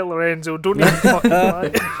buy it, Lorenzo. Don't even fucking buy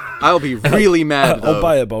it. I'll be really mad though. I'll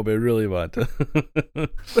buy it, but I'll be really mad.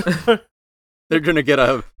 They're gonna get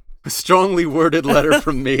a strongly worded letter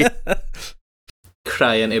from me.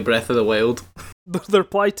 Cry into Breath of the Wild. The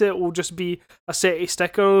reply to it will just be a set of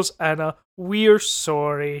stickers and a "we're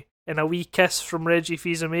sorry" and a wee kiss from Reggie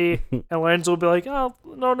Fils-Aimé, and Lorenzo will be like, "Oh,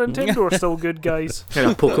 no, Nintendo are still good guys."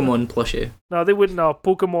 And a Pokemon plushie. No, they wouldn't. No,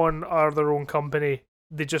 Pokemon are their own company.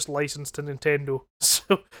 They just licensed to Nintendo,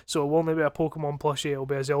 so it won't be a Pokemon plushie. It'll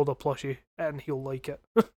be a Zelda plushie, and he'll like it.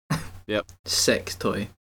 Yep. Sick toy.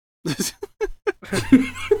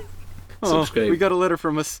 Oh, Subscribe. we got a letter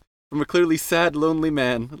from a clearly sad, lonely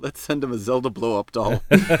man. Let's send him a Zelda blow-up doll.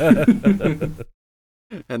 And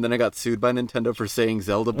then I got sued by Nintendo for saying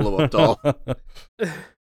Zelda blow-up doll.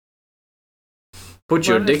 Put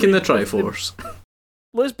your Man, dick if in the they- Triforce.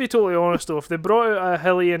 Let's be totally honest though. If they brought out a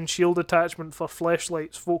Hylian shield attachment for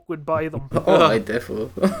fleshlights, folk would buy them. Oh, I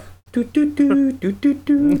definitely.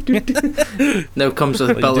 Now comes with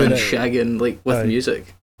Like Bill doing and it- shagging, like with Aye.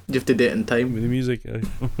 music. You have to do it in With time. the music.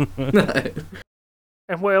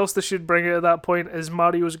 And what else they should bring out at that point is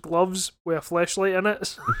Mario's gloves with a fleshlight in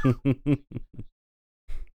it.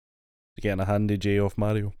 Getting a handy J off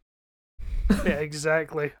Mario. Yeah,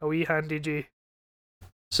 exactly. A wee handy G.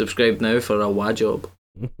 Subscribe now for a WA job.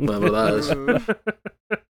 Whatever that is.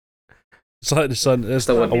 It's like the sun. It's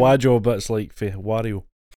The a one- WA job, but it's like for Wario.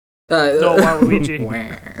 No, Waluigi.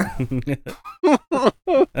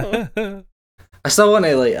 I still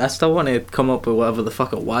want to come up with whatever the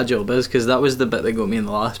fuck a WA job is, because that was the bit that got me in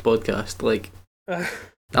the last podcast. Like,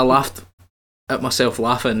 I laughed at myself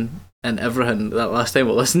laughing and everything that last time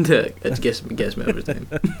I listened to it. It gets me every time.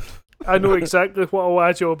 I know exactly what a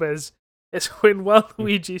WA job is. It's when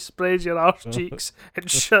Waluigi spreads your arse cheeks and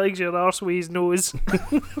shags your arse with his nose.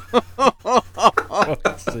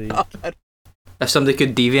 If somebody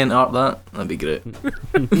could deviant art that'd be great.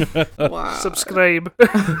 Wow. Subscribe.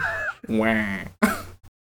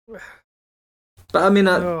 But I mean,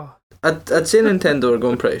 Oh, I'd say Nintendo are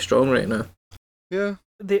going pretty strong right now. Yeah.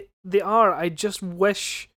 they are. I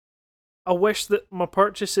wish that my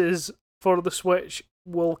purchases for the Switch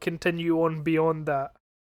will continue on beyond that.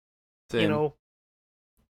 Same. You know,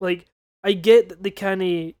 like I get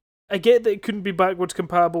that I get that it couldn't be backwards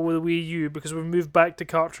compatible with the Wii U because we've moved back to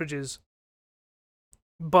cartridges.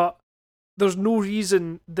 But there's no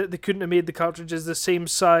reason that they couldn't have made the cartridges the same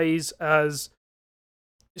size as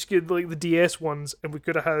like the DS ones, and we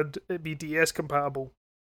could have had it be DS compatible.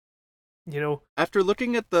 You know, After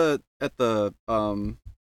looking at the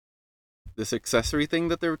this accessory thing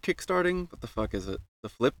that they're kickstarting, what the fuck is it? The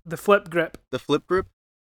flip grip. grip?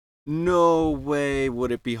 No way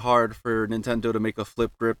would it be hard for Nintendo to make a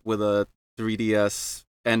flip grip with a 3DS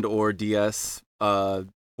and or DS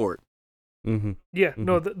port. Mm-hmm. Yeah,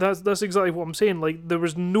 no, that's exactly what I'm saying. Like, there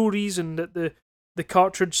was no reason that the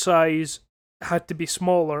cartridge size had to be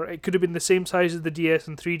smaller. It could have been the same size as the DS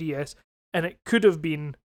and 3DS, and it could have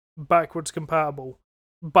been backwards compatible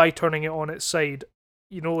by turning it on its side.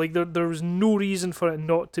 You know, like there was no reason for it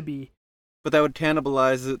not to be. But that would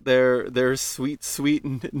cannibalize their sweet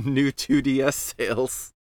new 2DS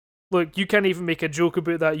sales. Look, you can't even make a joke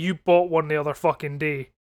about that. You bought one the other fucking day,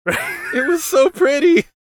 right? It was so pretty.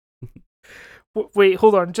 Wait,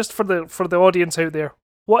 hold on. Just for the audience out there,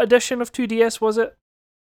 what edition of 2DS was it?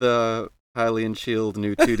 The Hylian Shield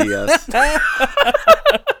new 2DS.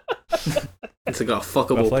 It's like a A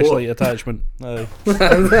fuckable flashlight port. attachment. Aye.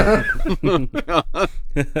 Oh, God.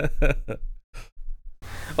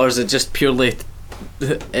 Or is it just purely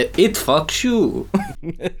it fucks you?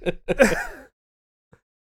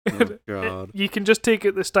 Oh, God. You can just take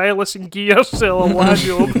out the stylus and gear, sell a WA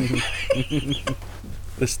job.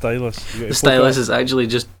 The stylus. The stylus is actually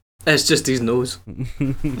just his nose.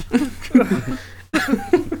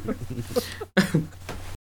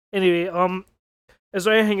 Anyway, is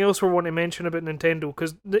there anything else we want to mention about Nintendo?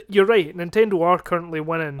 Because you're right, Nintendo are currently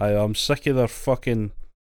winning. I'm sick of their fucking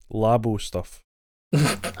Labo stuff.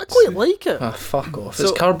 I quite like it. Ah, fuck off. So-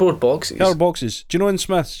 It's cardboard boxes. Card boxes. Do you know in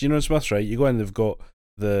Smiths? Right? You go in, they've got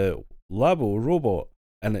the Labo robot,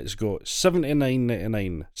 and it's got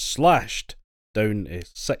 $79.99 slashed down to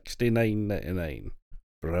 $69.99.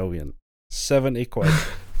 Brilliant. 70 quid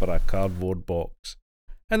for a cardboard box.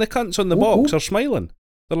 And the cunts on the box are smiling.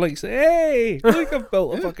 They're like, hey, look, I've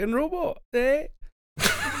built a fucking robot. Eh?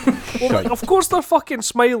 Well, of course they're fucking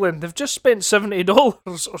smiling. They've just spent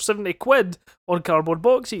 $70 or 70 quid on cardboard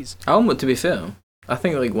boxes. To be fair, I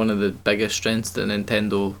think like one of the biggest strengths that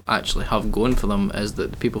Nintendo actually have going for them is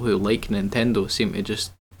that the people who like Nintendo seem to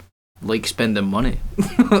just like spending money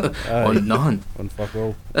on nothing. On fuck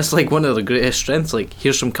all. That's like one of the greatest strengths. Like,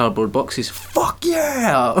 here's some cardboard boxes. Fuck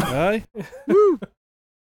yeah! Aye. Woo!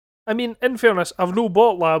 I mean, in fairness, I've no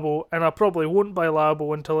bought Labo, and I probably won't buy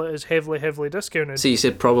Labo until it is heavily, heavily discounted. See, you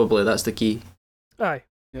said probably, that's the key. Aye.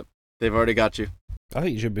 Yep. They've already got you. I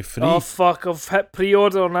think it should be free. Oh fuck, I've hit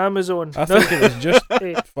pre-order on Amazon. I think it was just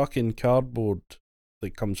fucking cardboard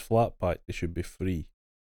that comes flat pack. They should be free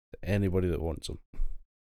to anybody that wants them.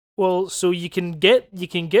 Well, so you can get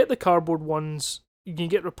the cardboard ones, you can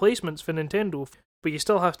get replacements for Nintendo, but you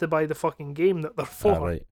still have to buy the fucking game that they're for.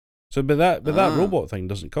 Right. So, but that robot thing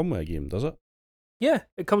doesn't come with a game, does it? Yeah,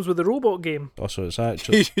 it comes with the robot game. Oh, so it's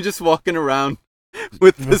actually You're just walking around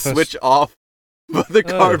with the switch off, but the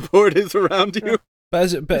cardboard is around you. But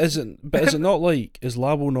is it not like, is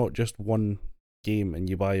Labo not just one game and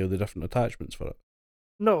you buy all the different attachments for it?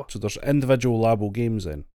 No. So there's individual Labo games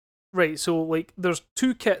then? Right, so like there's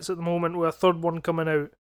 2 kits at the moment with a third one coming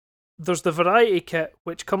out. There's the variety kit,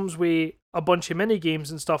 which comes with a bunch of mini games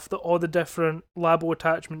and stuff that all the different Labo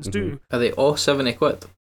attachments do. Are they all 70 quid?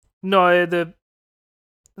 No, the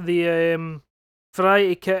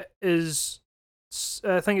variety kit is,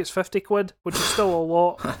 I think it's 50 quid, which is still a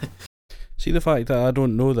lot. See the fact that I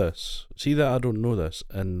don't know this,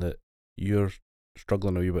 and that you're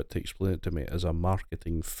struggling a wee bit to explain it to me as a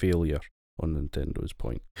marketing failure on Nintendo's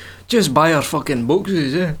point. Just buy our fucking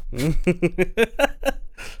boxes, yeah.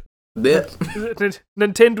 There.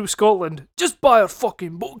 Nintendo Scotland, just buy our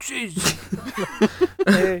fucking boxes.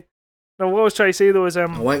 Now what I was trying to say though is I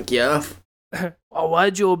wank you off. Oh,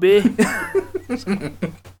 why Joe B?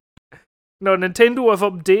 No,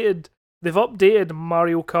 Nintendo they've updated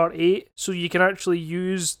Mario Kart 8 so you can actually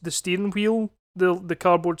use the steering wheel, the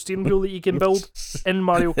cardboard steering wheel that you can build in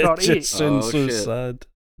Mario Kart 8. It just sounds so shit. sad.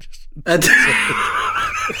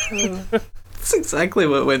 That's exactly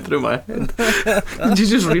what went through my head. Did you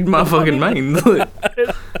just read my fucking mind?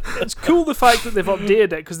 It's cool the fact that they've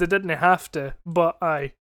updated it because they didn't have to, but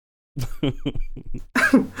aye.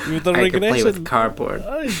 You're the I could play with regressing. cardboard.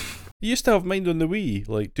 Aye. You used to have mine on the Wii,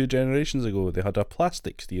 like 2 generations ago. They had a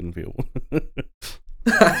plastic steering wheel.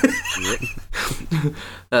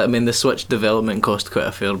 I mean, the Switch development cost quite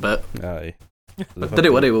a fair bit. Aye. But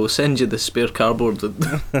don't worry, we'll send you the spare cardboard.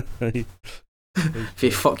 If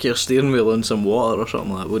you fuck your steering wheel in some water or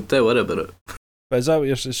something like that, we'll don't worry about it. But is that what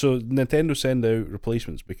you're saying? So Nintendo send out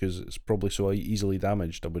replacements because it's probably so easily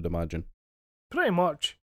damaged, I would imagine. Pretty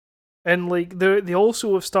much. And like they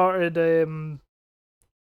also have started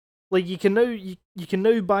like you can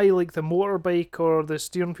now buy like the motorbike or the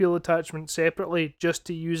steering wheel attachment separately just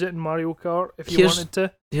to use it in Mario Kart if you wanted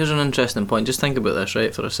to. Here's an interesting point. Just think about this,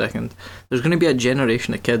 right, for a second. There's going to be a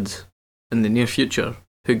generation of kids in the near future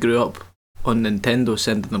who grew up on Nintendo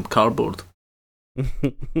sending them cardboard.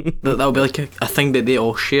 That'll be like a thing that they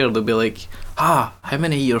all share. They'll be like, how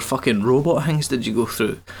many of your fucking robot things did you go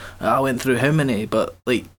through? I went through how many, but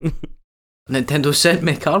like Nintendo sent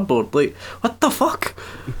me cardboard. Like, what the fuck?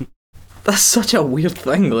 That's such a weird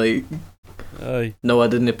thing. Like, Aye. no, I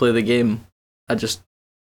didn't play the game. I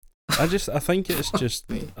think it's just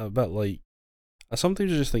a bit like, I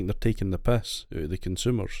sometimes just think they're taking the piss out of the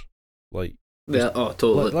consumers. Like, yeah, oh,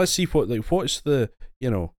 totally. Let's see what's the,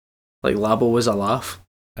 like Labo was a laugh.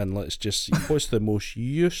 And let's just see what's the most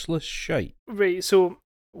useless shite. Right, so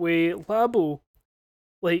with Labo,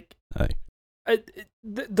 like, Aye.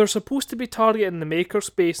 They're supposed to be targeting the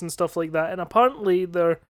makerspace and stuff like that, and apparently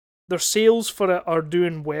their sales for it are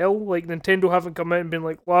doing well. Like, Nintendo haven't come out and been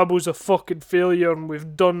like, Labo's a fucking failure and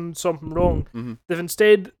we've done something wrong. Mm-hmm. They've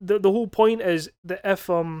instead, the whole point is that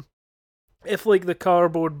if like the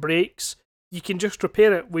cardboard breaks, you can just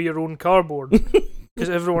repair it with your own cardboard. Because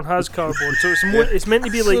everyone has cardboard, so it's meant to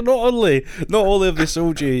be like. So not only have they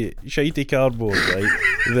sold you shitty cardboard, right,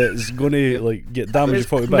 that's going to like get damaged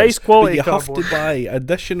 40 bits, nice quality but you cardboard. have to buy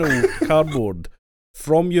additional cardboard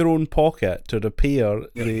from your own pocket to repair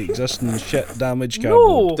the existing shit damaged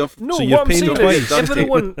cardboard. No. So you're what I'm paying saying twice.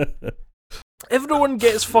 is everyone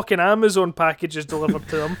gets fucking Amazon packages delivered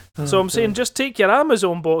to them. So I'm saying just take your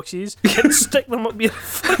Amazon boxes and stick them up your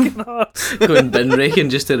fucking arse. Going bin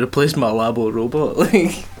raking just to replace my Labo robot.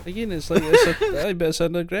 Like, Again, it's like it's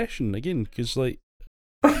an aggression again, because like,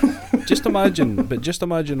 just imagine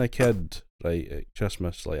a kid right, at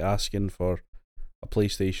Christmas, like asking for a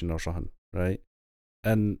PlayStation or something, right?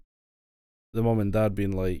 And the mum and dad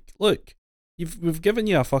being like, look, we've given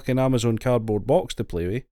you a fucking Amazon cardboard box to play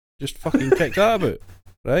with. Just fucking kick that about,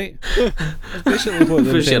 right? That's basically what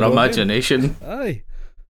Where's your imagination? Aye.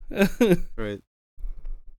 Right.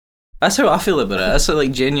 That's how I feel about it. That's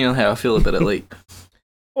like genuinely how I feel about it. Like,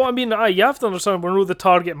 well, I mean, you have to understand we're not the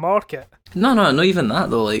target market. no, not even that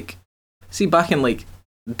though. Like, see, back in like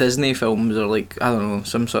Disney films or like I don't know,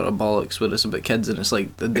 some sort of bollocks where it's about kids and it's like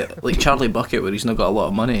like Charlie Bucket where he's not got a lot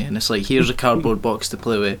of money and it's like, here's a cardboard box to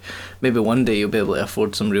play with. Maybe one day you'll be able to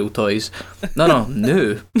afford some real toys. No,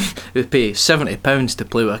 you pay £70 to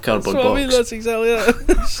play with a cardboard box. I mean, that's exactly it.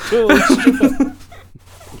 It's totally stupid.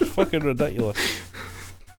 It's fucking ridiculous.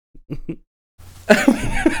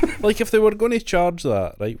 Like, if they were going to charge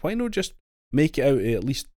that, right, why not just make it out of at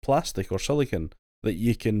least plastic or silicone that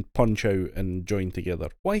you can punch out and join together?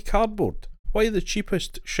 Why cardboard? Why the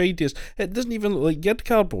cheapest, shadiest? It doesn't even look like good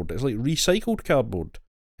cardboard. It's like recycled cardboard.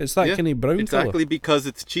 It's that kind of brown colour. Exactly, because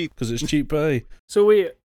it's cheap. Because it's cheap, aye. So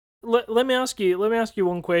wait, let me ask you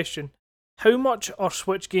one question. How much are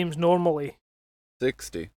Switch games normally?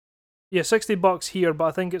 60. Yeah, $60 here, but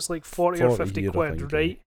I think it's like 40 or 50 here, quid, think,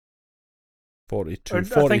 right? 42, Or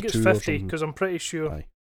 42 I think it's or 50 something. because I'm pretty sure. Aye.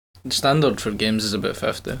 Standard for games is about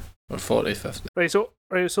 50 or 40, 50. Right, so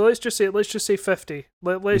let's just say 50.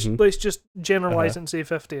 Let's just generalize it and say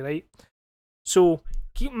 50, right? So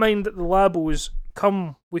keep in mind that the Labos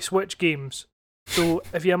come with Switch games. So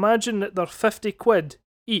if you imagine that they're 50 quid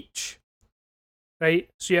each, right?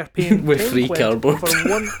 So you're paying With 10 free quid cardboard. for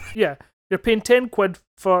one. Yeah, you're paying 10 quid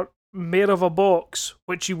for more of a box,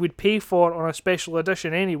 which you would pay for on a special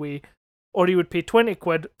edition anyway. Or you would pay 20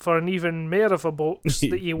 quid for an even more of a box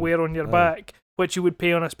that you wear on your back, which you would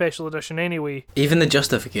pay on a special edition anyway. Even the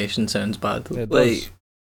justification sounds bad. It Like,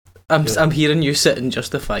 I'm hearing you sit and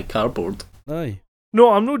justify cardboard. Aye.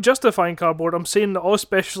 No, I'm not justifying cardboard. I'm saying that all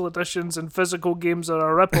special editions and physical games are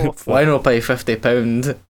a rip-off. Why not pay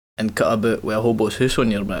 £50 and cut a boot with a hobo's hoose on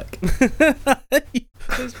your back?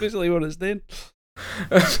 That's basically what it's doing.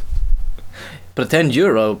 Pretend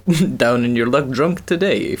you're down in your luck drunk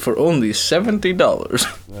today for only $70.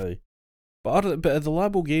 Aye. But are the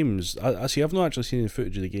Labo games, I see, I've not actually seen any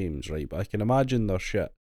footage of the games, right? But I can imagine they're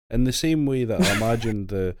shit. In the same way that I imagined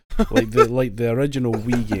the original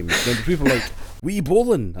Wii games. When people were like, Wii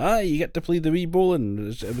bowling, you get to play the Wii bowling.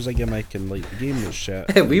 It was a gimmick and like the game was shit.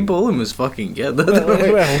 Wii bowling was fucking good.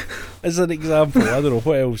 Well, as an example, I don't know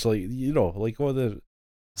what else, like, you know, like all the...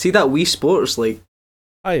 See that Wii Sports, like,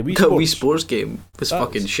 Aye, Wii Wii Sports. Sports game was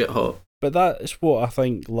fucking shit hot. But that's what I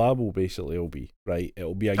think Labo basically will be, right?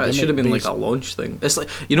 It'll be a It should have been like a launch thing. It's like,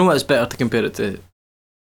 you know what, it's better to compare it to?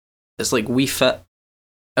 It's like Wii Fit.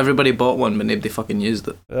 Everybody bought one, but nobody fucking used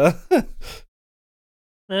it. Right?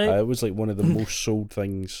 It was like one of the most sold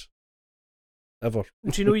things ever.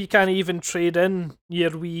 Do you know you can't even trade in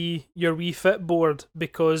your Wii Fit board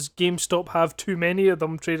because GameStop have too many of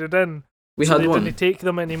them traded in. We so had they one. didn't take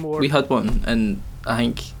them anymore. We had one, and I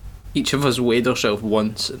think each of us weighed ourselves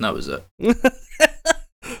once, and that was it. That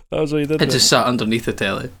was what you did. It just sat underneath the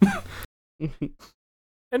telly.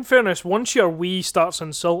 In fairness, once your Wii starts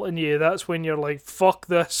insulting you, that's when you're like, fuck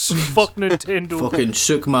this, fuck Nintendo. Fucking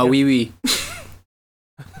shook my wee.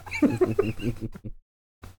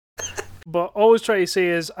 But all I was trying to say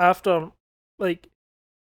is, after, like,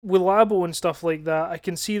 with Labo and stuff like that, I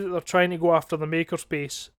can see that they're trying to go after the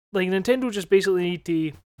makerspace. Like, Nintendo just basically need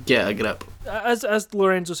to, Get a grip. as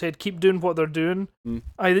Lorenzo said, keep doing what they're doing.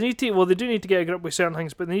 They need to, well, they do need to get a grip with certain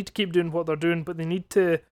things, but they need to keep doing what they're doing, but they need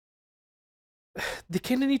to, they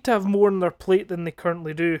kind of need to have more on their plate than they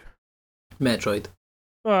currently do. Metroid.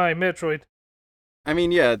 Aye, Metroid. I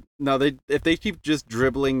mean, yeah. Now if they keep just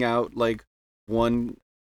dribbling out like one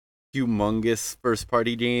humongous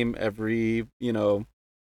first-party game every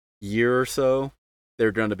year or so,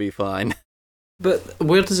 they're gonna be fine. But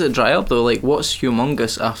where does it dry up though? Like, what's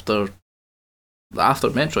humongous after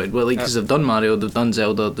Metroid? Well, like, because they've done Mario, they've done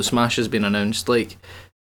Zelda, the Smash has been announced. Like,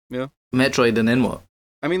 yeah, Metroid, and then what?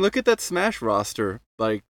 I mean, look at that Smash roster.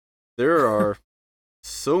 Like, there are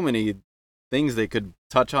so many things they could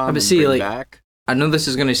touch on and bring back. I know this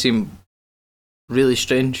is going to seem really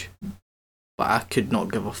strange, but I could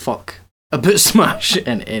not give a fuck about Smash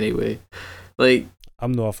in any way. Like,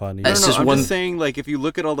 I'm not a fan either. It's just I'm one... just saying, like, if you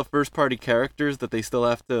look at all the first-party characters that they still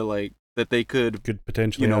have to, like, that they could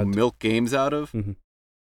potentially milk games out of. Mm-hmm.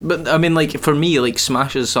 But, I mean, like, for me, like,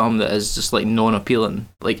 Smash is something that is just, like, non-appealing.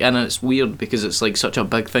 Like, and it's weird because it's, like, such a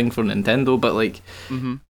big thing for Nintendo, but, like,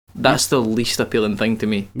 that's the least appealing thing to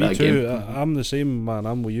me. Me that too. game. I'm the same, man.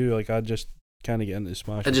 I'm with you. Like, I just Can't get into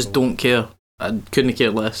Smash. I just don't care. I couldn't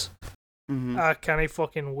care less. Mm-hmm. I can't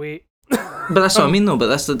fucking wait. But that's what I mean, though. But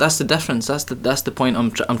that's the difference. That's the point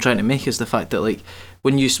I'm trying to make, is the fact that, like,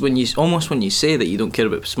 when you say that you don't care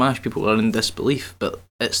about Smash, people are in disbelief. But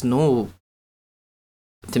it's no.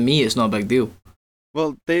 To me, it's not a big deal.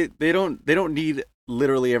 Well, they don't need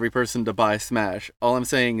literally every person to buy Smash. All I'm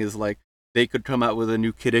saying is, like, they could come out with a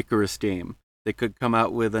new Kid Icarus game. They could come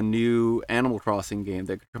out with a new Animal Crossing game.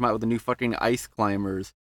 They could come out with a new fucking Ice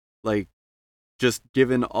Climbers. Like, just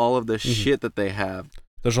given all of the shit that they have.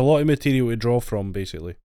 There's a lot of material to draw from,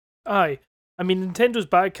 basically. Aye. I mean, Nintendo's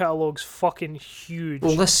back catalogue's fucking huge.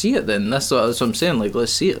 Well, let's see it then. That's what I'm saying. Like,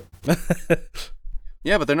 let's see it.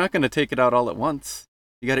 Yeah, but they're not going to take it out all at once.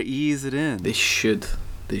 You got to ease it in. They should.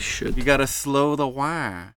 You got to slow the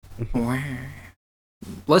wire.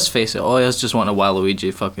 Let's face it. All of us just want a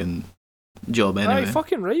Waluigi fucking job anyway. Aye,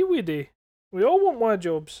 fucking right we do. We all want more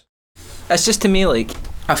jobs. It's just, to me, like,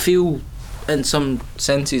 I feel in some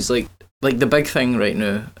senses like the big thing right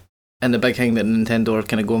now, and the big thing that Nintendo are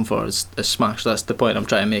kind of going for is Smash. That's the point I'm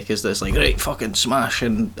trying to make, is this, like, right, fucking Smash,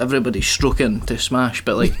 and everybody's stroking to Smash,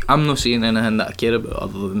 but, like, I'm not seeing anything that I care about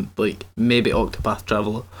other than, like, maybe Octopath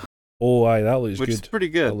Traveler. Oh, aye, that looks Which good. is pretty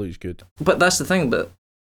good. That looks good. But that's the thing, but,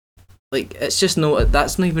 like, it's just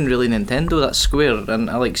that's not even really Nintendo, that's Square, and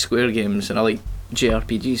I like Square games, and I like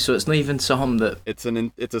JRPGs, so it's not even something that... It's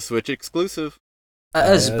a Switch exclusive. It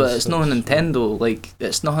is, but it's not Nintendo, like,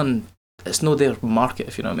 it's not their market,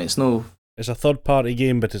 if you know what I mean. It's a third-party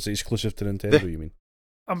game, but it's exclusive to Nintendo, you mean?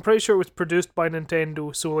 I'm pretty sure it was produced by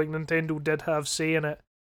Nintendo, so, like, Nintendo did have say in it.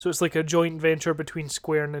 So it's like a joint venture between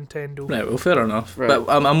Square and Nintendo. Right, well, fair enough. Right. But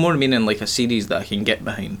I'm more meaning, like, a series that I can get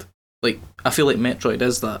behind. Like, I feel like Metroid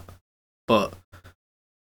is that. But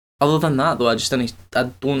other than that, though, I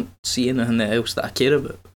don't see anything else that I care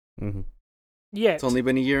about. Mm-hmm. Yeah. It's only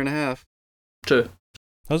been a year and a half. True.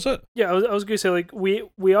 Has it? Yeah, I was going to say, like,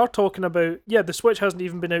 we are talking about... Yeah, the Switch hasn't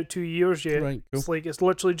even been out 2 years yet. Right, cool. It's like, it's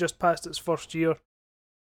literally just past its first year.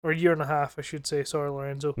 Or year and a half, I should say. Sorry,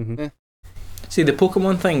 Lorenzo. Mm-hmm. See, the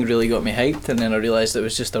Pokemon thing really got me hyped, and then I realised it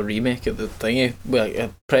was just a remake of the thingy.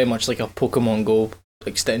 Well, pretty much like a Pokemon Go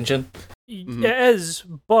extension. Mm-hmm. It is,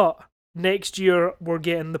 but next year we're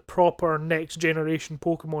getting the proper next generation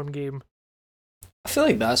Pokemon game. I feel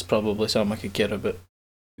like that's probably something I could care about.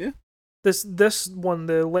 Yeah. This one,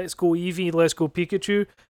 the Let's Go Eevee, Let's Go Pikachu,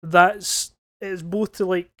 it's both to,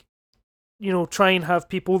 like, you know, try and have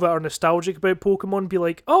people that are nostalgic about Pokemon be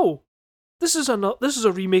like, oh, this is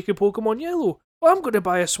a remake of Pokemon Yellow. Well, I'm going to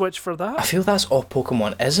buy a Switch for that. I feel that's all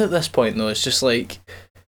Pokemon is at this point, though. It's just like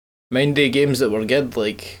mind day games that were good,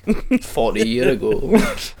 like 40 years ago.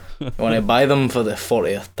 When I buy them for the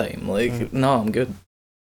 40th time, like, no, I'm good.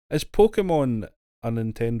 Is Pokemon a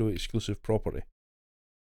Nintendo exclusive property?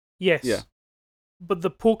 Yes. Yeah. But the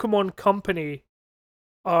Pokemon company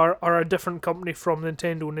are a different company from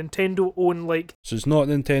Nintendo. Nintendo own, like... So it's not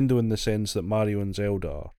Nintendo in the sense that Mario and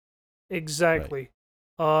Zelda are. Exactly.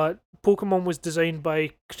 Right. Pokemon was designed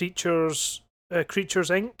by Creatures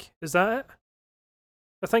Inc. Is that it?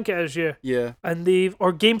 I think it is, yeah. Yeah. And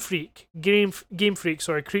Game Freak. Game Freak,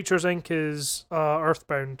 sorry. Creatures Inc. is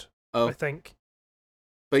Earthbound, I think.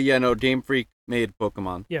 But yeah, no, Game Freak made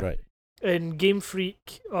Pokemon. Yeah. Right. And Game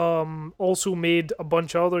Freak also made a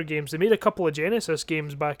bunch of other games. They made a couple of Genesis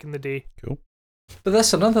games back in the day. Cool. But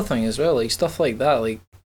that's another thing as well, like stuff like that, like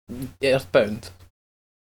Earthbound.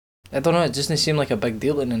 I don't know, it doesn't seem like a big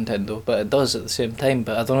deal to Nintendo, but it does at the same time.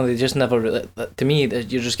 But I don't know, they just never really... To me,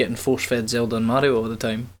 you're just getting force-fed Zelda and Mario all the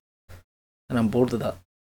time. And I'm bored of that.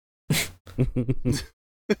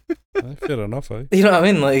 Fair enough, eh? You know what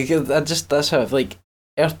I mean? Like, that's how... Like,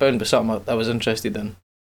 Earthbound was something I was interested in.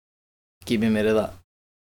 Keep me made of that.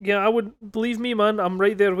 Yeah, I would... Believe me, man, I'm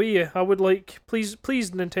right there with you. I would like... Please,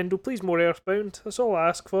 Nintendo, please more Earthbound. That's all I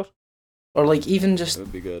ask for. Or, like, even just... That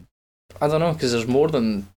would be good. I don't know, because there's more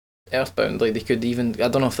than Earthbound. Like, they could even... I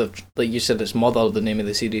don't know if they've... Like you said, it's Mother, the name of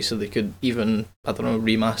the series, so they could even, I don't know,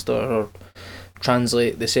 remaster or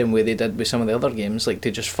translate the same way they did with some of the other games, like,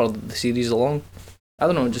 to just further the series along. I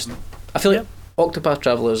don't know, just... I feel like Octopath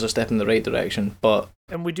Traveler is a step in the right direction, but...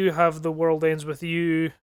 And we do have The World Ends With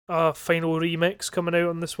You final remix coming out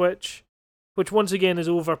on the Switch, which once again is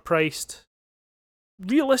overpriced.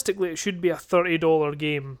 Realistically, it should be a $30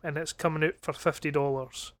 game, and it's coming out for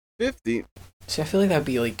 $50. 50. See, I feel like that'd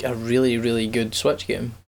be like a really, really good Switch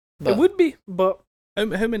game. But it would be, but...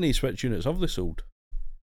 How many Switch units have they sold?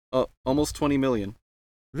 Almost 20 million.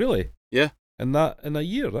 Really? Yeah. In a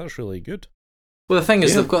year, that's really good. Well, the thing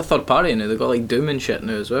is, they've got third party now. They've got like Doom and shit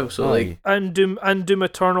now as well. So and Doom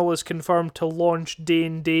Eternal is confirmed to launch day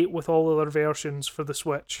and date with all other versions for the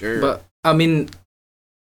Switch. Sure. But I mean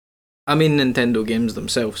Nintendo games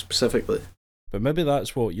themselves specifically. But maybe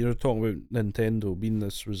that's what you're talking about. Nintendo.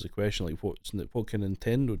 This was the question. Like, what can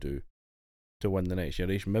Nintendo do to win the next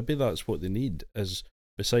generation? Maybe that's what they need. Is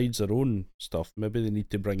besides their own stuff, maybe they need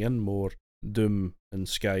to bring in more Doom and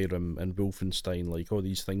Skyrim and Wolfenstein, like all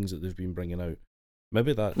these things that they've been bringing out.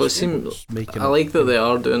 Maybe that's I like that they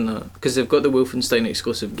are doing that, because they've got the Wolfenstein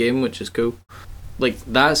exclusive game, which is cool. Like,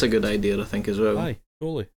 that's a good idea, I think, as well. Aye,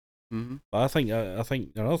 totally. Mm-hmm. But I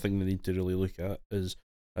think another thing they need to really look at is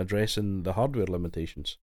addressing the hardware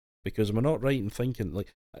limitations, because we're not right in thinking,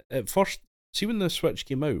 like, at first, see when the Switch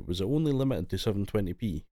came out, was it only limited to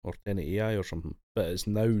 720p or 1080i or something? But it's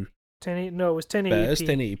now... No, it was 1080p. But it is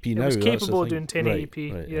 1080p now. It was capable of doing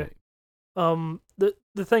 1080p, right, yeah. Right.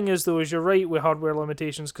 The thing is, though, is you're right with hardware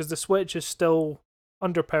limitations, because the Switch is still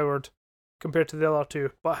underpowered compared to the other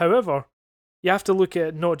two. But however, you have to look at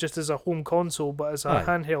it not just as a home console, but as a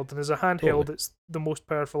handheld. And as a handheld, it's the most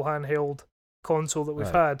powerful handheld console that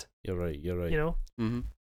we've had. You're right. You know? Mm-hmm.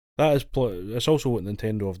 That is it's also what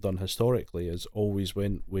Nintendo have done historically, is always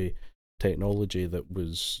went with technology that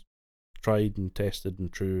was tried and tested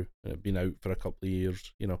and true, and it been out for a couple of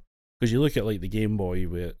years, you know. Because you look at like the Game Boy,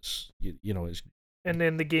 where it's it's, and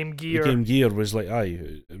then the Game Gear. The Game Gear was like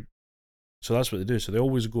so that's what they do. So they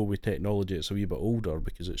always go with technology that's a wee bit older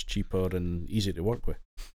because it's cheaper and easy to work with.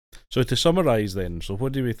 So to summarise, then, so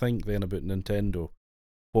what do we think then about Nintendo?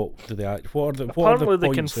 What do they act? What are the Apparently they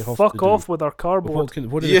can have fuck to off do? with our cardboard.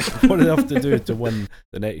 What do they have to do to win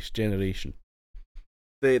the next generation?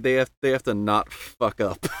 They have to not fuck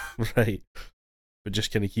up. Right. But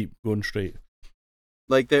just kind of keep going straight.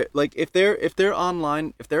 If they're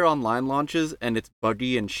online launches and it's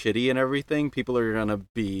buggy and shitty and everything, people are gonna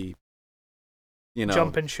be,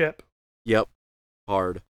 jumping ship. Yep.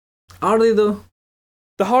 Hard. Are they though?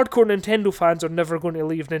 The hardcore Nintendo fans are never going to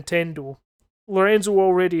leave Nintendo. Lorenzo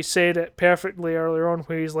already said it perfectly earlier on,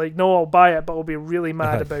 where he's like, no, I'll buy it, but I'll be really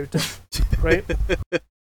mad about it. Right?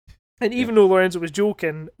 And even though Lorenzo was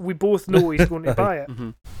joking, we both know he's going to buy it.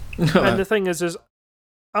 Mm-hmm. And the thing is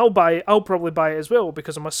I'll probably buy it as well,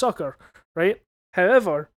 because I'm a sucker, right?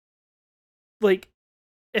 However, like,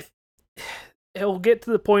 if it'll get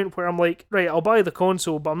to the point where I'm like, right, I'll buy the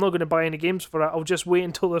console, but I'm not going to buy any games for it. I'll just wait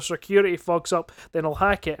until the security fucks up, then I'll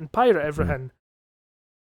hack it and pirate everything.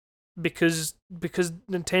 Because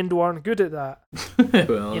Nintendo aren't good at that.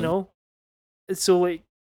 Well, So, like,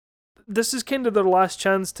 this is kind of their last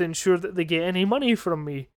chance to ensure that they get any money from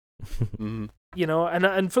me. Mm-hmm.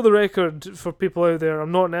 And for the record, for people out there,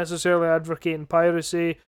 I'm not necessarily advocating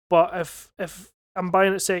piracy, but if I'm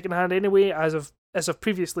buying it secondhand anyway, as I've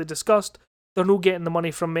previously discussed, they're not getting the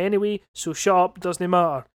money from me anyway, so shut up, doesn't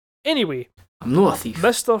matter. Anyway, I'm not a thief.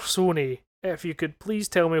 Mr. Sony, if you could please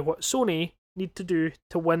tell me what Sony need to do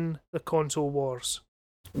to win the console wars.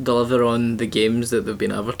 Deliver on the games that they've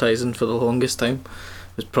been advertising for the longest time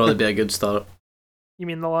would probably be a good start. You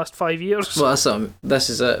mean the last 5 years? Well, this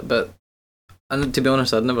is it, but and to be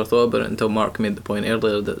honest, I'd never thought about it until Mark made the point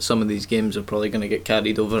earlier that some of these games are probably going to get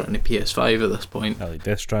carried over into PS5 at this point. Yeah, like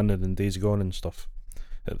Death Stranding and Days Gone and stuff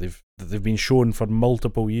that they've been shown for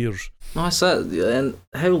multiple years. No, that's it. And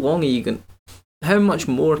how long are you going? How much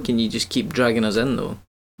more can you just keep dragging us in though?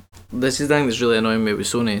 This is the thing that's really annoying me with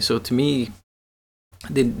Sony. So to me,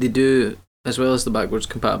 they do, as well as the backwards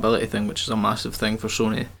compatibility thing, which is a massive thing for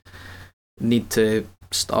Sony, need to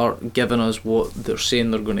start giving us what they're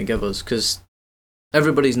saying they're going to give us, because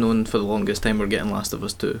everybody's known for the longest time we're getting Last of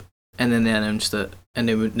Us 2, and then they announced it, and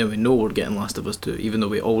now we know we're getting Last of Us 2, even though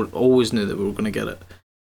we always knew that we were going to get it.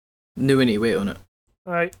 Now we need to wait on it.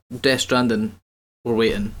 Right. Death Stranding, we're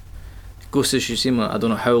waiting. Ghost of Tsushima, I don't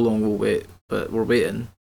know how long we'll wait, but we're waiting.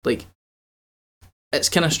 Like, it's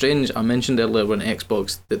kind of strange. I mentioned earlier when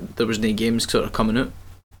Xbox that there was no games sort of coming out.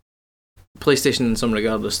 PlayStation in some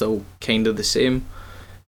regard is still kind of the same.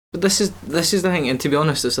 But this is the thing, and to be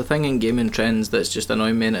honest, it's a thing in gaming trends that's just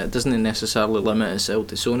annoying me, and it doesn't necessarily limit itself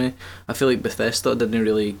to Sony. I feel like Bethesda didn't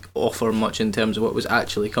really offer much in terms of what was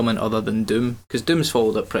actually coming other than Doom, because Doom's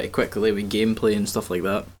followed up pretty quickly with gameplay and stuff like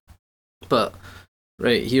that. But,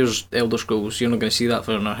 right, here's Elder Scrolls, you're not going to see that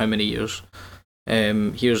for how many years.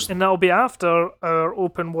 And that'll be after our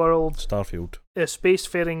open world Starfield, a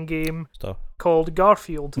spacefaring game called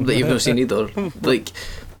Garfield that you've not seen either. Like,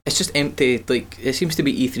 it's just empty. Like, it seems to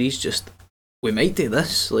be E3's just, we might do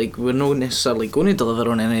this. Like, we're not necessarily going to deliver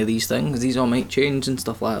on any of these things. These all might change and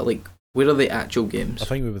stuff like that. Like, Where are the actual games? I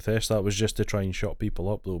think with Bethesda that was just to try and shut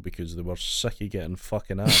people up though, because they were sick of getting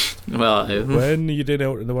fucking asked. Well, when you did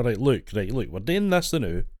it, they were like, look, we're doing this the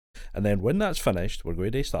now, and then when that's finished, we're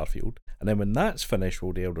going to do Starfield, and then when that's finished,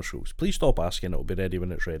 we'll do Elder Scrolls. Please stop asking; it'll be ready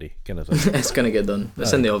when it's ready, kind of thing. It's gonna get done.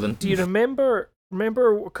 It's in the oven. Do you remember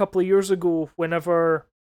a couple of years ago, whenever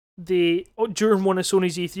during one of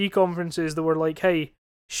Sony's E3 conferences, they were like, "Hey,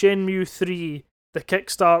 Shenmue 3, the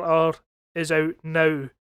Kickstarter is out now."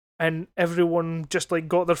 And everyone just like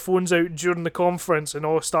got their phones out during the conference and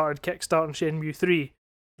all started kickstarting Shenmue 3,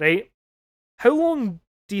 right? How long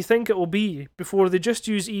do you think it will be before they just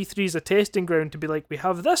use E3 as a testing ground to be like, we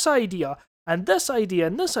have this idea, and this idea,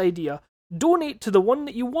 and this idea, donate to the one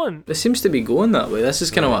that you want? It seems to be going that way. This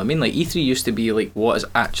is kind of what I mean. Like, E3 used to be like, what is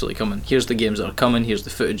actually coming? Here's the games that are coming, here's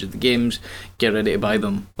the footage of the games, get ready to buy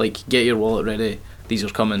them. Like, get your wallet ready, these are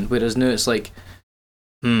coming. Whereas now it's like,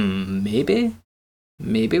 maybe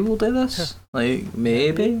we'll do this. Like,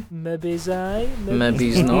 maybe Maybe's I.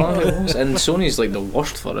 Maybe's not. And Sony's like the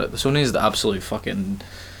worst for it. Sony's the absolute fucking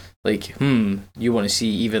like, you want to see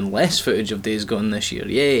even less footage of Days Gone this year?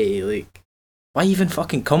 Yay! Like, why even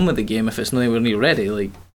fucking come with the game if it's nowhere near ready?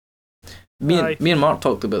 Like, me and Mark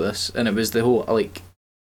talked about this, and it was the whole like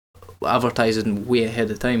advertising way ahead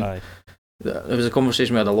of time. Aye. It was a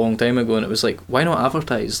conversation we had a long time ago, and it was like, why not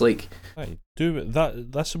advertise? Like, do it.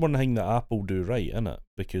 That's the one thing that Apple do right, isn't it?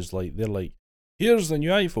 Because like they're like, here's the new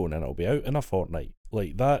iPhone, and it'll be out in a fortnight.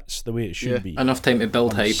 Like, that's the way it should be. Enough time to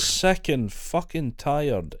build hype. Sick and fucking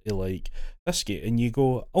tired of like this game, and you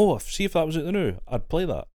go, oh, see if that was out the new, I'd play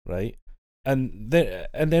that, right? And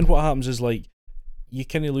then what happens is like, you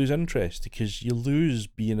kind of lose interest because you lose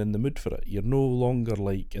being in the mood for it. You're no longer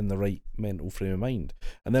like in the right mental frame of mind,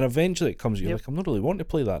 and then eventually it comes. You're like, I'm not really wanting to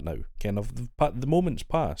play that now. Kind of the moment's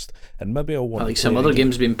passed, and maybe I'll want. Like some other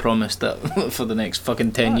game's been promised that for the next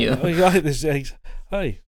fucking 10 years.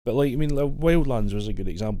 Aye, but like I mean, like, Wildlands was a good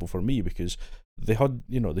example for me because they had,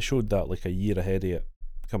 they showed that like a year ahead of it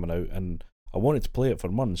coming out, and I wanted to play it for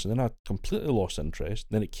months, and then I completely lost interest.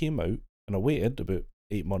 Then it came out, and I waited about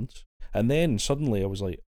 8 months. And then suddenly I was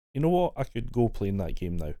like, you know what? I could go playing that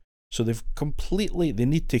game now. So they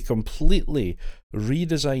need to completely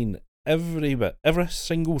redesign every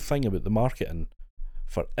single thing about the marketing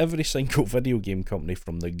for every single video game company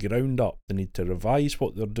from the ground up. They need to revise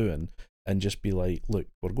what they're doing and just be like, look,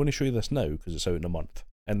 we're going to show you this now because it's out in a month.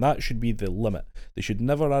 And that should be the limit. They should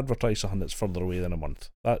never advertise something that's further away than a month.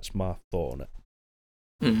 That's my thought on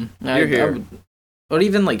it. You're here. Or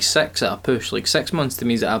even like 6 at a push. Like 6 months to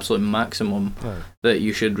me is the absolute maximum that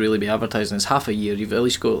you should really be advertising. It's half a year. You've at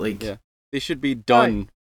least got like... Yeah. They should be done.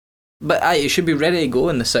 But it should be ready to go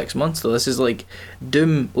in the 6 months though. This is like...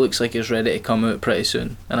 Doom looks like it's ready to come out pretty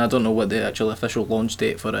soon. And I don't know what the actual official launch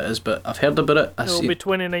date for it is, but I've heard about it. It'll be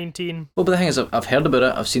 2019. Well, but the thing is, I've heard about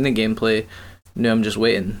it. I've seen the gameplay. Now I'm just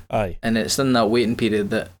waiting. Aye. And it's in that waiting period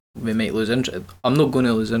that we might lose interest. I'm not going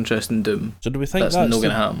to lose interest in Doom. So do we think that's not going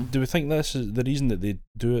to happen? Do we think this is the reason that they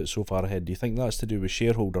do it so far ahead? Do you think that's to do with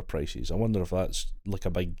shareholder prices? I wonder if that's like a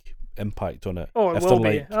big impact on it. Oh, it if will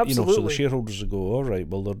they're be. like, Absolutely. so the shareholders will go, all right,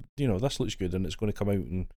 well, this looks good, and it's going to come out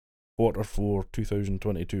in Q4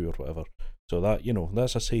 2022 or whatever. So that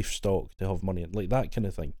that's a safe stock to have money in, like that kind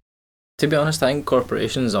of thing. To be honest, I think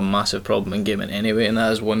corporations are a massive problem in gaming anyway, and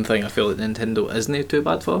that is one thing I feel that Nintendo isn't too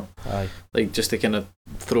bad for. Aye. Like, just to kind of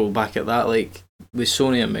throw back at that, like, with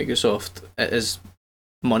Sony and Microsoft, it is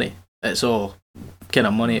money. It's all kind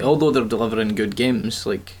of money. Although they're delivering good games,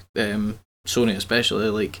 like, Sony especially,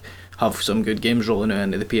 like, have some good games rolling out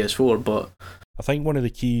into the PS4, but... I think one of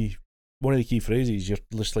the key phrases, you're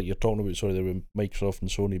talking about, with Microsoft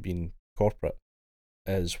and Sony being corporate,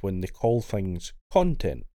 is when they call things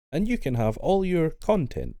content. And you can have all your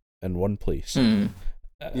content in one place. And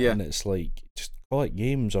it's like, just call it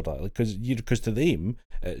games or that. Because to them,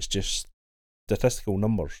 it's just statistical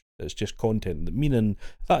numbers. It's just content. Meaning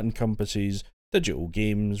that encompasses digital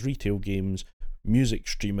games, retail games, music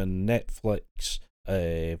streaming, Netflix,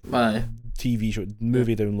 TV show,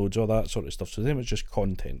 movie downloads, all that sort of stuff. So to them, it's just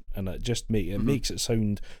content. And it just makes it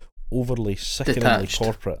sound overly sickeningly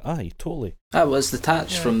corporate. Aye, totally. That was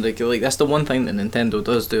detached from the that's the one thing that Nintendo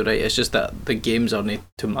does do right. It's just that the games are not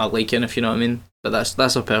to my liking, if you know what I mean. But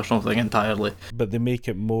that's a personal thing entirely. But they make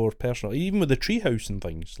it more personal, even with the treehouse and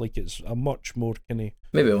things. Like, it's a much more kind of...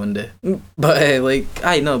 Maybe one day. But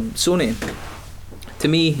Sony. To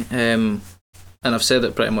me, and I've said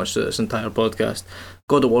it pretty much through this entire podcast,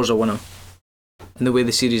 God of War's a winner. And the way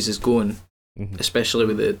the series is going, especially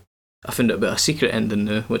with I found out about a secret ending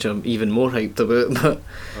now, which I'm even more hyped about.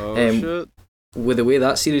 But shit. With the way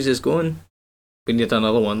that series is going, we need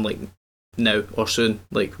another one. Like, now or soon,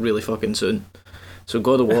 like really fucking soon. So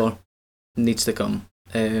God of War needs to come.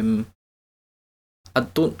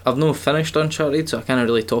 I've not finished Uncharted, so I can't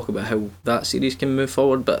really talk about how that series can move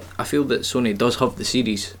forward, but I feel that Sony does have the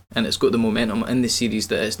series, and it's got the momentum in the series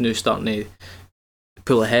that it's now starting to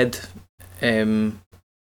pull ahead, and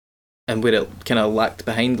where it kind of lacked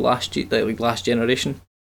behind last generation.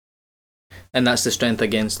 And that's the strength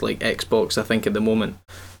against like Xbox, I think, at the moment.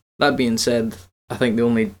 That being said, I think the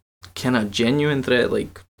only kind of genuine threat,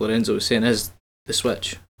 like Lorenzo was saying, is the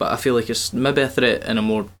Switch. But I feel like it's maybe a threat in a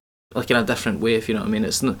more, like in a different way, if you know what I mean.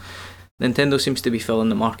 It's not, Nintendo seems to be filling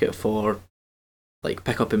the market for like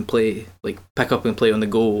pick up and play on the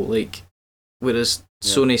go, like, whereas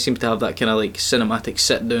Sony seems to have that kind of like cinematic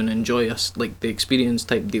sit down, enjoy us, like the experience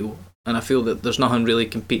type deal. And I feel that there's nothing really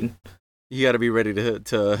competing. You got to be ready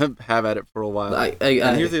to have at it for a while.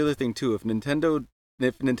 And here's the other thing too: if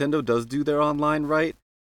Nintendo does do their online right,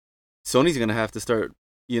 Sony's gonna have to start,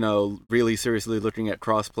 really seriously looking at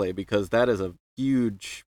crossplay, because that is a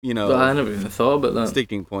huge, But I never even thought about that.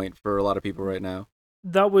 Sticking point for a lot of people right now.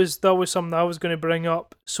 That was something I was going to bring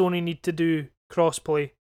up. Sony need to do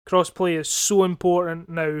crossplay. Crossplay is so important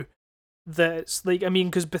now that it's like, I mean,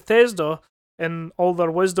 because Bethesda, in all their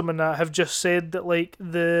wisdom and that, have just said that like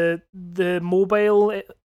the mobile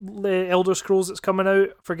Elder Scrolls that's coming out,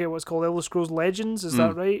 I forget what it's called, Elder Scrolls Legends, is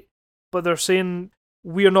that right? But they're saying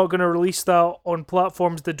we are not going to release that on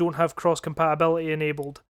platforms that don't have cross compatibility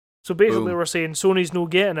enabled. So basically, we're saying Sony's no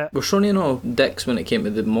getting it. Were Sony no dicks when it came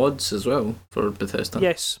to the mods as well for Bethesda?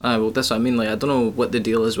 Yes. Well, that's what I mean. Like, I don't know what the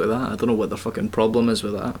deal is with that. I don't know what their fucking problem is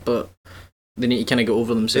with that. But they need to kind of get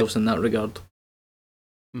over themselves in that regard.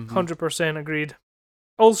 100% agreed.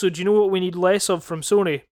 Also, do you know what we need less of from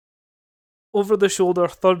Sony? Over-the-shoulder,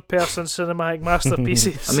 third-person cinematic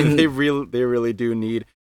masterpieces. I mean, they really do need.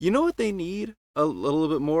 You know what they need a little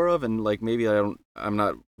bit more of, and like maybe I'm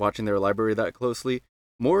not watching their library that closely.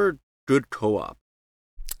 More good co-op.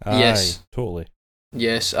 Yes, totally.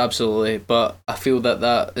 Yes, absolutely. But I feel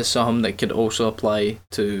that is something that could also apply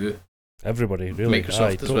to everybody, really.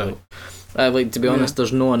 Microsoft as well. Like, to be honest,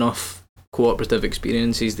 there's not enough cooperative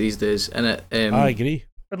experiences these days, and I agree.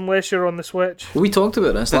 Unless you're on the Switch. We talked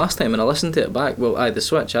about this last time, and I listened to it back. Well, the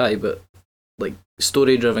Switch, but like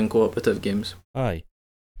story-driven cooperative games. Like,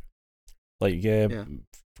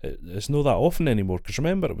 it's not that often anymore, because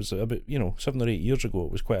remember, it was about 7 or 8 years ago,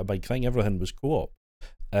 it was quite a big thing. Everything was co-op,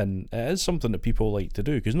 and it is something that people like to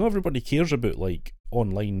do, because not everybody cares about like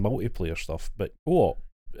online multiplayer stuff, but co-op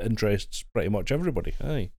interests pretty much everybody.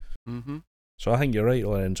 So I think you're right,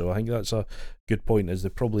 Lorenzo. I think that's a good point, is they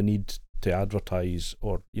probably need to advertise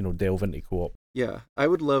or delve into co-op. Yeah, I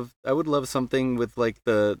would love something with like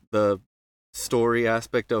the story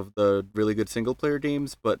aspect of the really good single player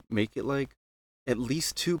games, but make it like at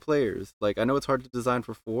least 2 players. Like, I know it's hard to design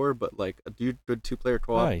for 4, but like a good 2-player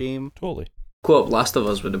co-op game. Totally. Co-op Last of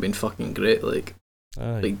Us would have been fucking great. Like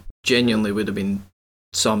genuinely would have been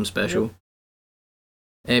some special.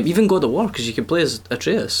 Even God of War, because you could play as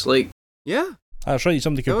Atreus. Like, yeah, that's right.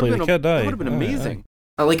 Somebody could play the kid. That would have been amazing.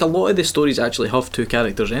 Like, a lot of the stories actually have 2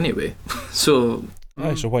 characters anyway, so.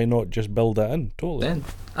 So why not just build that in? Totally.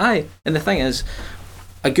 And the thing is,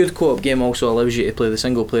 a good co-op game also allows you to play the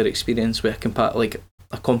single player experience with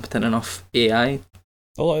a competent enough AI.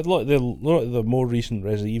 A lot of the more recent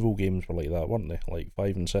Resident Evil games were like that, weren't they? Like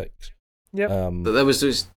 5 and 6. Yep. That was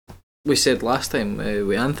just, we said last time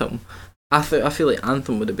with Anthem. I feel like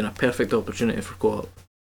Anthem would have been a perfect opportunity for co-op.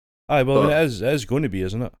 It is going to be,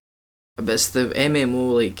 isn't it? But it's the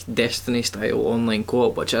MMO, like Destiny style online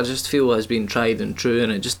co-op, which I just feel has been tried and true,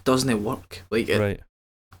 and it just doesn't work. Like,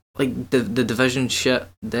 like the Division shit,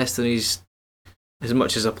 Destiny's, as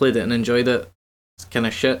much as I played it and enjoyed it, it's kind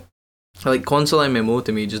of shit. Like, console MMO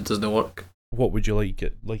to me just doesn't work. What would you like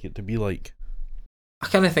it to be like? I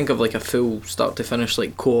kind of think of like a full start to finish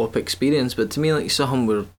like co-op experience, but to me, like, something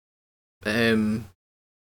where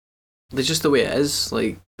it's just the way it is.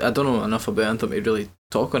 Like, I don't know enough about Anthem to really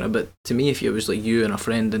talk on it, but to me, if it was like you and a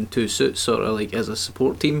friend in 2 suits, sort of like as a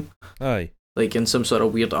support team, like in some sort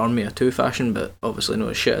of weird Army of 2 fashion, but obviously not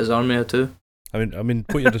as shit as Army of 2. I mean,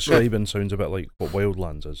 what you're describing sounds a bit like what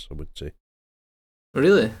Wildlands is, I would say.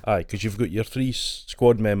 Really? Because you've got your 3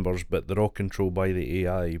 squad members, but they're all controlled by the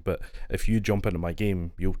AI. But if you jump into my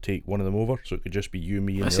game, you'll take one of them over, so it could just be you,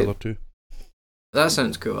 me, and the other 2. That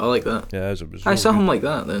sounds cool. I like that. Yeah, it was something like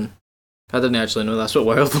that then. I didn't actually know that's what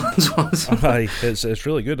Wildlands was. It's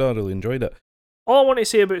really good. I really enjoyed it. All I want to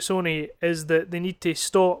say about Sony is that they need to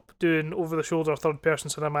stop doing over-the-shoulder third-person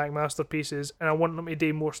cinematic masterpieces, and I want them to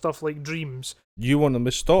do more stuff like Dreams. You want them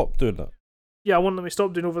to stop doing that? Yeah, I want them to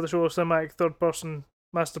stop doing over-the-shoulder cinematic third-person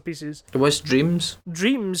masterpieces. What's Dreams?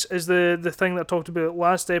 Dreams is the thing that I talked about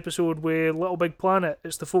last episode with Little Big Planet.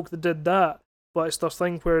 It's the folk that did that, but it's their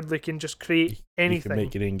thing where they can just create anything. You can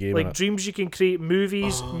make your own game. Like Dreams, you can create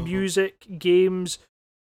movies, music, games,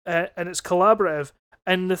 and it's collaborative.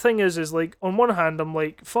 And the thing is like, on one hand, I'm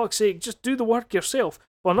like, fuck's sake, just do the work yourself.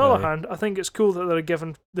 But on the other hand, I think it's cool that they're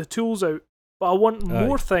giving the tools out. But I want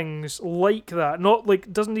more things like that. Not like,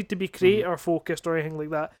 it doesn't need to be creator focused or anything like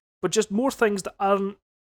that, but just more things that aren't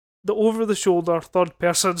the over-the-shoulder,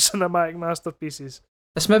 third-person cinematic masterpieces.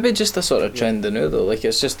 It's maybe just a sort of trend they know though. Like,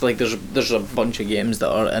 it's just like there's a bunch of games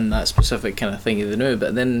that are in that specific kind of thing they know.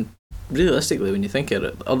 But then, realistically, when you think of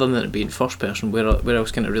it, other than it being first person, where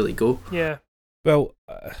else can it really go? Yeah. Well,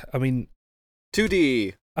 I mean,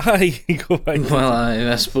 2D. I go back. Well,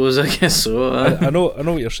 I suppose I guess so. I know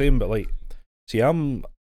what you're saying, but like, see, I'm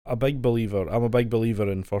a big believer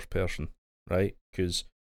in first person, right? Because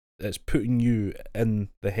it's putting you in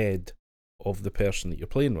the head of the person that you're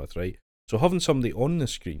playing with, right? So having somebody on the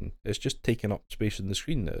screen, it's just taking up space in the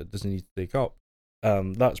screen that it doesn't need to take up.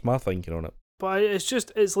 That's my thinking on it. But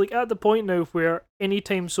it's like at the point now where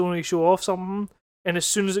anytime Sony show off something, and as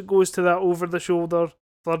soon as it goes to that over-the-shoulder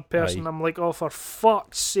third person, I'm like, oh, for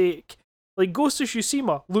fuck's sake. Like, Ghost of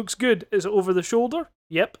Tsushima looks good. Is it over-the-shoulder?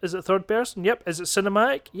 Yep. Is it third person? Yep. Is it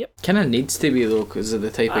cinematic? Yep. Kind of needs to be though, because of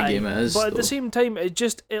the type of game it is. But at the same time,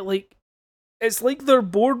 it's like their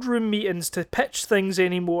boardroom meetings to pitch things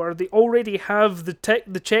anymore. They already have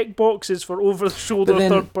the check boxes for over-the-shoulder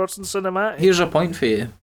third-person cinematic. Here's a point for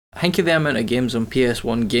you. Think of the amount of games on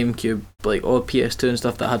PS1, GameCube, like all PS2 and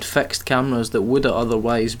stuff that had fixed cameras that would have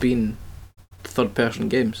otherwise been third-person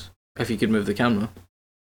games if you could move the camera.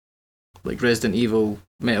 Like Resident Evil,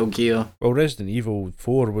 Metal Gear. Well, Resident Evil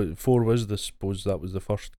 4 was that was the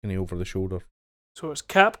first kind of over-the-shoulder. So it's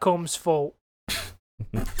Capcom's fault.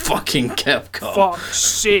 Fucking Capcom. Fuck's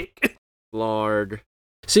sake. Lord.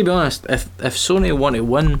 See, be honest, if Sony want to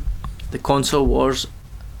win the console wars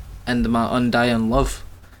and my undying love,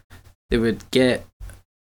 they would get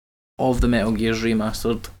all of the Metal Gears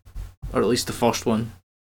remastered, or at least the first one,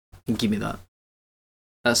 and give me that.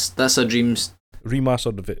 That's a Dreams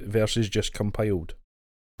remastered versus just compiled.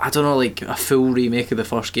 I don't know, like a full remake of the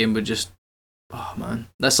first game would just, oh man,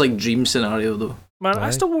 that's like Dream scenario though. Man, I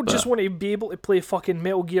still just want to be able to play fucking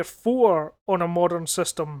Metal Gear 4 on a modern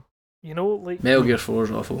system. You know, like Metal Gear 4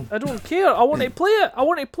 is awful. I don't care. I want to play it. I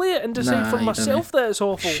want to play it and decide for myself that it's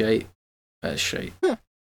awful. Shite. That's shite.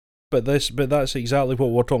 But that's exactly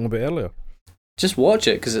what we were talking about earlier. Just watch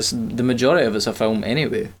it, because it's the majority of it's a film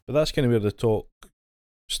anyway. But that's kind of where the talk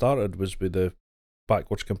started, was with the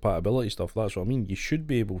backwards compatibility stuff. That's what I mean. You should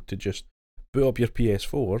be able to just boot up your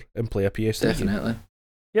PS4 and play a PS3 Definitely. Game.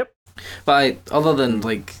 Yep. But other than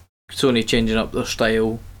like Sony changing up their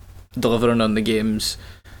style, delivering on the games,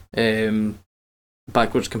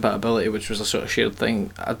 backwards compatibility, which was a sort of shared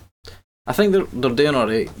thing, I think they're doing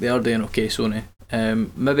alright. They are doing okay, Sony.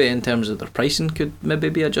 Maybe in terms of their pricing could maybe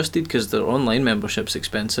be adjusted, because their online membership's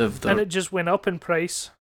expensive. And it just went up in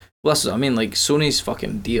price. Well, that's what I mean. Like, Sony's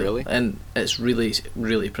fucking dear, really? And it's really,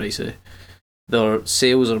 really pricey. Their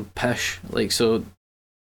sales are pish, like, so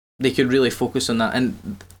they could really focus on that.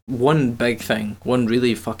 And one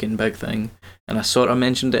really fucking big thing, and I sort of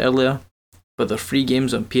mentioned it earlier, but their free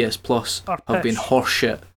games on PS Plus have been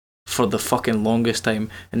horseshit for the fucking longest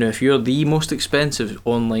time. And now, if you're the most expensive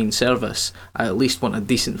online service, I at least want a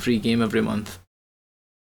decent free game every month.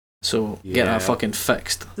 So get that fucking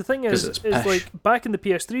fixed. The thing is like, back in the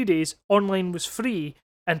PS3 days, online was free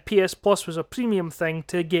and PS Plus was a premium thing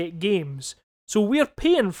to get games. So we're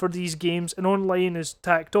paying for these games and online is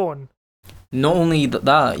tacked on. Not only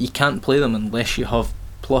that, you can't play them unless you have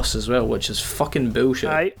Plus as well, which is fucking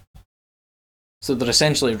bullshit. Aye. So they're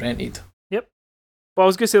essentially rented. Yep. But I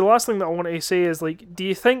was going to say, the last thing that I wanted to say is, like, do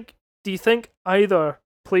you think either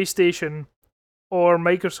PlayStation or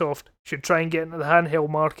Microsoft should try and get into the handheld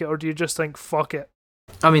market, or do you just think, fuck it?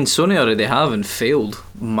 I mean, Sony already have and failed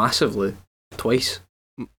massively twice.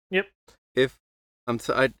 Yep.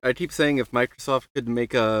 I keep saying if Microsoft could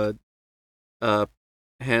make a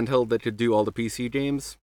handheld that could do all the PC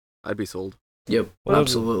games, I'd be sold. Yep,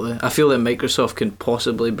 absolutely. I feel that Microsoft can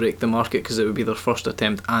possibly break the market because it would be their first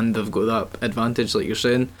attempt, and they've got that advantage, like you're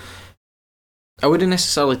saying. I wouldn't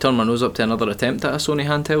necessarily turn my nose up to another attempt at a Sony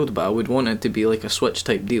handheld, but I would want it to be like a Switch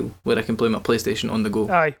type deal where I can play my PlayStation on the go.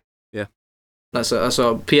 Aye. Yeah. That's a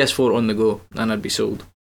PS4 on the go, and I'd be sold.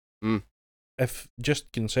 If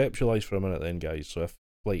just conceptualise for a minute then, guys, so if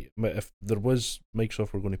there was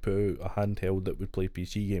Microsoft were going to put out a handheld that would play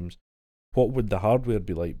PC games, what would the hardware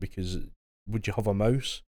be like? Because would you have a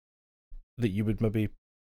mouse that you would maybe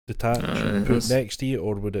detach and put next to you,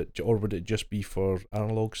 or would it just be for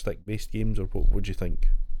analog stick based games, or what would you think?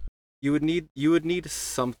 You would need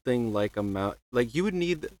something like a mouse. Like you would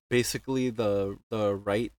need basically the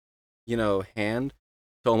right, hand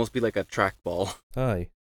to almost be like a trackball. Aye.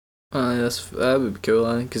 That would be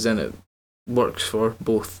cool, because then it works for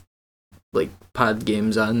both like pad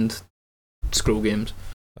games and scroll games.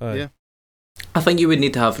 Aye. Yeah. I think you would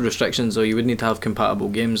need to have restrictions, or you would need to have compatible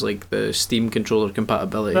games, like the Steam controller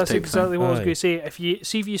compatibility. That's type exactly thing. what I was going to say. If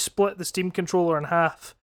you split the Steam controller in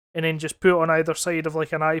half and then just put it on either side of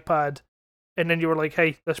like an iPad, and then you were like,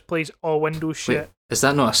 "Hey, this plays all Windows shit." Wait, is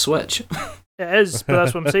that not a Switch? It is, but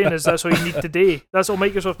that's what I'm saying. Is that's all you need today. That's all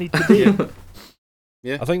Microsoft need today.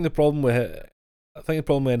 Yeah. I think the problem with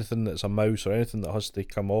anything that's a mouse or anything that has to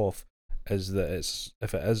come off is that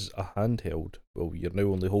if it is a handheld, well, you're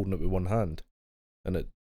now only holding it with one hand, and it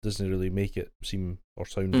doesn't really make it seem or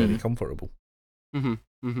sound very comfortable.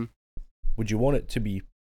 Would you want it to be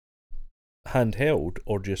handheld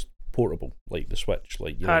or just portable, like the Switch,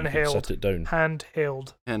 like you can sit it down?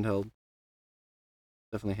 Handheld.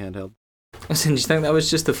 Definitely handheld. Listen, do you think that was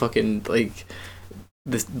just a fucking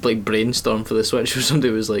the brainstorm for the Switch, where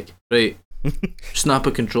somebody was like, right, snap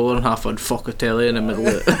a controller in half and fuck a telly in the middle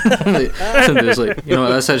of it? Somebody was like,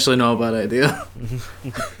 that's actually not a bad idea.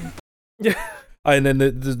 Yeah. And then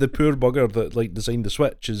the poor bugger that like designed the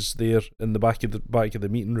Switch is there in the back of the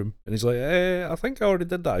meeting room, and he's like, I think I already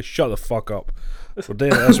did that. Shut the fuck up. We're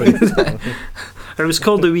doing it this way. It was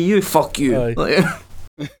called the Wii U. Fuck you. Aye.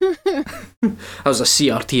 That was a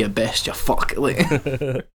CRT at best. You fuck.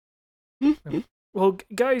 Well,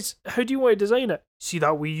 guys, how do you want to design it? See that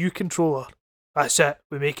Wii U controller? That's it.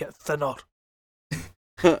 We make it thinner.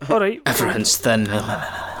 All right. Everyone's thin.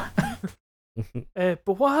 But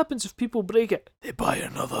what happens if people break it? They buy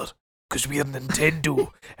another. Because we're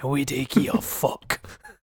Nintendo and we take you a fuck.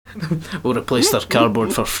 We'll replace their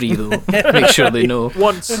cardboard for free, though. Make sure they know.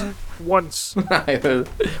 Once.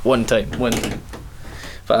 One time.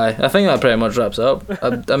 But I think that pretty much wraps it up.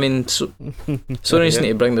 I mean, Sony just need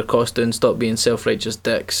to bring their cost down, stop being self-righteous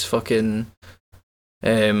dicks, fucking...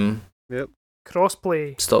 Yep.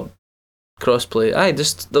 Crossplay. Stop crossplay.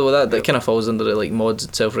 That kind of falls under the like mods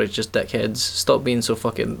and self-righteous dickheads. Stop being so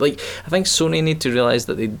fucking... Like, I think Sony need to realise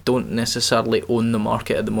that they don't necessarily own the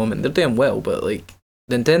market at the moment. They're doing well, but like,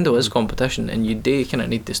 Nintendo is competition, and you do kind of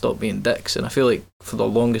need to stop being dicks. And I feel like for the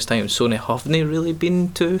longest time, Sony haven't really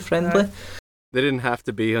been too friendly. They didn't have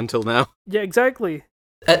to be until now. Yeah, exactly.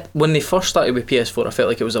 When they first started with PS4, I felt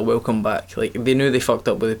like it was a welcome back. Like, they knew they fucked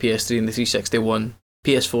up with the PS3 and the 361.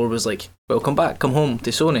 PS4 was like, welcome back, come home to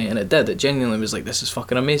Sony, and it did. It genuinely was like, this is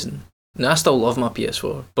fucking amazing. Now, I still love my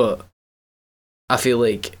PS4, but I feel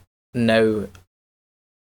like now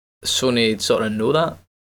Sony sort of know that.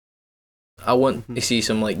 I want to see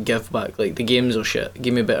some like give back. Like, the games are shit.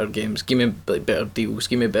 Give me better games. Give me like better deals.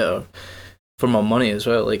 Give me better for my money as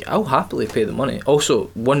well. Like, I'll happily pay the money. Also,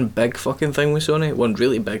 one big fucking thing with Sony, one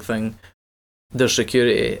really big thing, their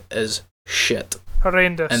security is shit.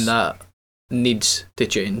 Horrendous. And that needs to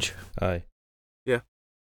change. Aye. Yeah.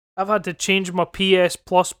 I've had to change my PS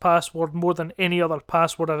Plus password more than any other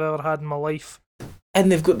password I've ever had in my life.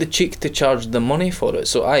 And they've got the cheek to charge the money for it.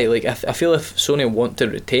 So I feel if Sony want to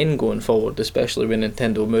retain going forward, especially with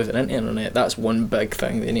Nintendo moving into internet, that's one big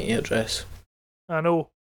thing they need to address. I know.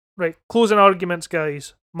 Right, closing arguments,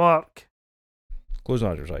 guys. Mark. Closing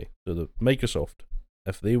arguments, aye. So the Microsoft,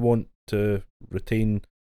 if they want to retain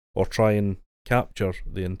or try and capture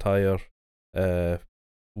the entire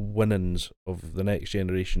winnings of the next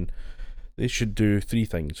generation, they should do three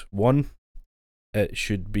things. One, it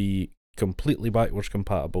should be completely backwards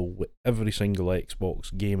compatible with every single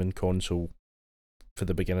Xbox game and console for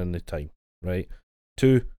the beginning of time, right?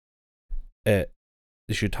 Two, they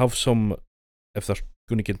should have some, if they're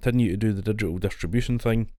going to continue to do the digital distribution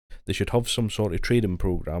thing, they should have some sort of trading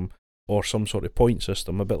program or some sort of point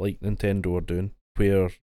system, a bit like Nintendo are doing,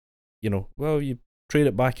 where, you trade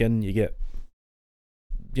it back in, you get,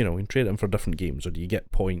 you can trade it in for different games, or do you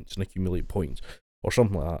get points and accumulate points, or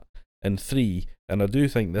something like that. And three, and I do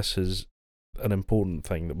think this is an important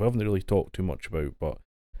thing that we haven't really talked too much about, but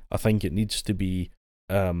I think it needs to be,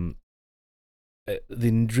 they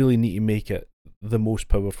really need to make it the most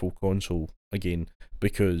powerful console again,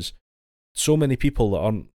 because so many people that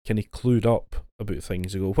aren't kind of clued up about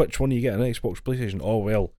things, they go, which one do you get, an Xbox, PlayStation? Oh,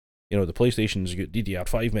 well, the PlayStation's got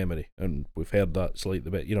DDR5 memory, and we've heard that's like the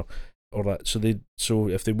bit, or that. So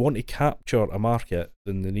if they want to capture a market,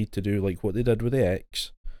 then they need to do like what they did with the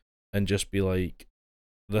X, and just be like,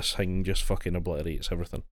 this thing just fucking obliterates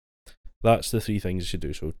everything. That's the three things you should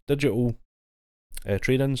do. So digital,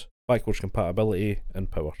 trade-ins, backwards compatibility, and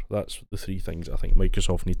power. That's the three things I think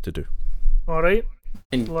Microsoft need to do. Alright.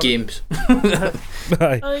 And games.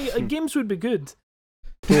 Games would be good.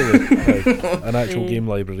 Totally. An actual game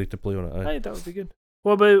library to play on it. Aye, that would be good.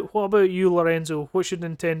 What about you, Lorenzo? What should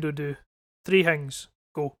Nintendo do? 3 things.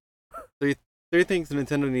 Go. Three things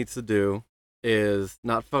Nintendo needs to do is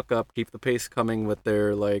not fuck up, keep the pace coming with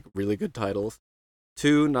their like really good titles.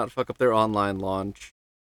 2, not fuck up their online launch.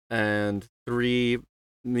 And 3,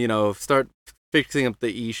 start fixing up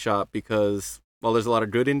the eShop, because while there's a lot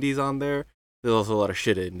of good indies on there, there's also a lot of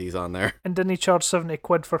shit indies on there. And didn't he charge 70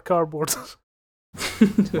 quid for cardboard?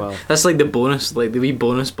 Well, that's like the bonus, like the wee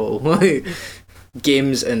bonus ball, like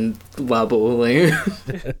games and Labo,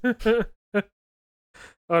 like.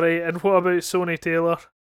 All right, and what about Sony, Taylor?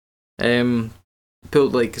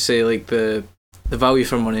 Put like say like the value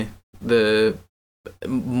for money, the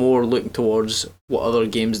more look towards what other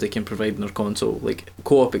games they can provide in their console. Like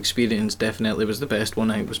co-op experience definitely was the best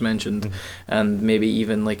one I think was mentioned, and maybe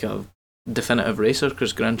even like a definitive racer,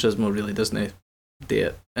 because Gran Turismo really doesn't do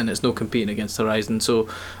it, and it's no competing against Horizon. So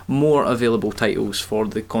more available titles for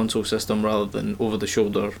the console system rather than over the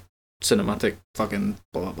shoulder cinematic fucking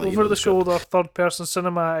blah blah. Over the shoulder third person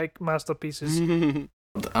cinematic masterpieces.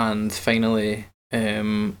 And finally,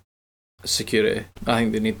 security. I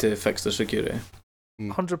think they need to fix their security.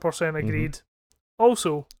 100% agreed.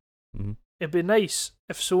 Also, it'd be nice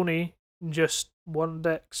if Sony just won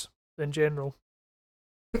dicks in general.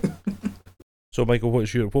 So, Michael,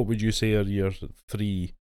 what would you say are your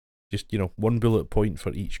 3? Just one bullet point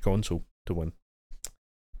for each console to win.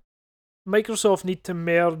 Microsoft need to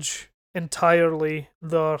merge entirely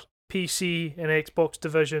their PC and Xbox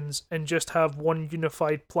divisions and just have one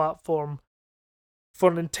unified platform. For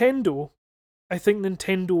Nintendo, I think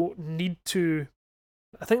Nintendo need to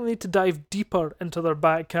dive deeper into their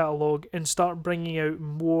back catalogue and start bringing out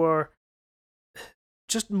more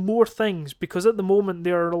things, because at the moment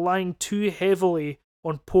they are relying too heavily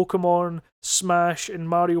on Pokemon, Smash and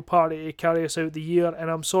Mario Party to carry us out the year, and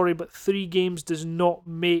I'm sorry, but 3 games does not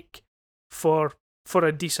make for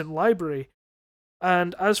a decent library.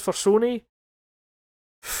 And as for Sony,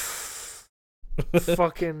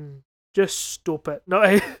 fucking just stop it.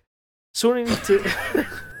 No, Sony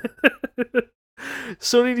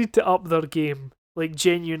need to up their game. Like,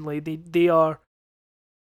 genuinely, they are,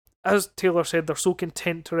 as Taylor said, they're so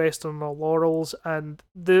content to rest on their laurels, and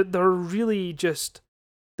they're really just,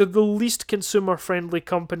 they're the least consumer friendly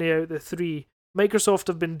company out of the 3. Microsoft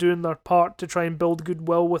have been doing their part to try and build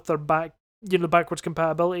goodwill with their backwards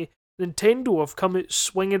compatibility. Nintendo have come out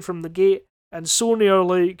swinging from the gate, and Sony are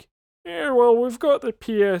like, yeah, well, we've got the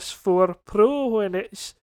PS4 Pro, and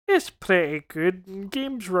it's pretty good, and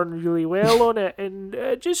games run really well on it, and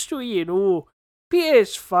just so you know,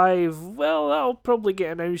 PS5, well, that'll probably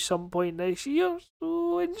get announced some point next year,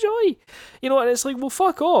 so enjoy. And it's like, well,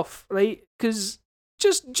 fuck off, right? Because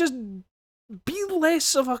just be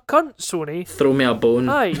less of a cunt, Sony. Throw me a bone.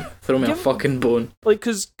 Aye. Throw me a fucking bone. Like,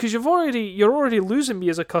 because you're already losing me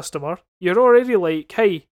as a customer. You're already like,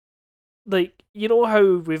 hey, like, you know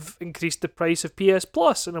how we've increased the price of PS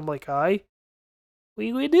Plus? And I'm like, aye. What are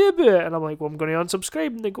you going to do about it? And I'm like, well, I'm going to unsubscribe.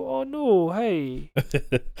 And they go, oh no, hey,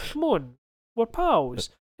 come on, we're pals.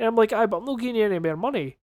 And I'm like, aye, but I'm not giving you any more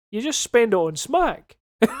money. You just spend it on Smack.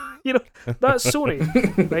 That's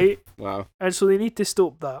Sony, right? Wow. And so they need to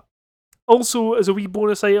stop that. Also, as a wee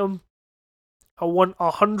bonus item, I want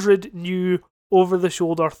 100 new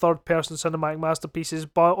over-the-shoulder third-person cinematic masterpieces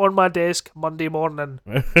on my desk Monday morning,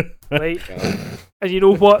 right? And you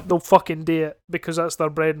know what? They'll fucking do it, because that's their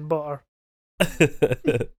bread and butter.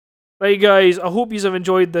 Right, guys, I hope you have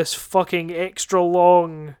enjoyed this fucking extra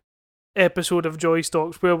long episode of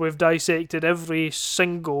Joystalks where we've dissected every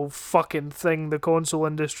single fucking thing the console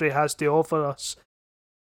industry has to offer us.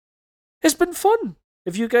 It's been fun.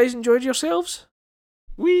 Have you guys enjoyed yourselves?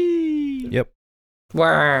 Whee! Yep.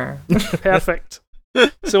 Wah. Perfect.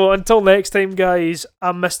 So until next time, guys,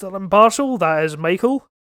 I'm Mr. Impartial, that is Michael.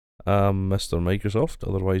 I'm Mr. Microsoft,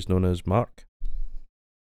 otherwise known as Mark.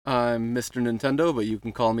 I'm Mr. Nintendo, but you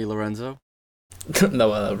can call me Lorenzo. No,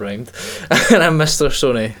 that rhymed. And I'm Mr.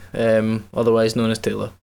 Sony, otherwise known as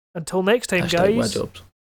Taylor. Until next time, Hashtag guys. #WhyJobs.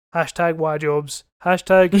 Hashtag #WhyJobs.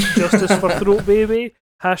 Hashtag justice for throat baby.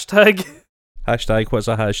 Hashtag What's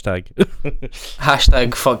a hashtag?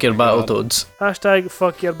 Hashtag fuck your Battletoads. Hashtag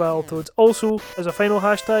fuck your Battletoads. Also, as a final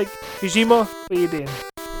hashtag, Kojima, what are you doing?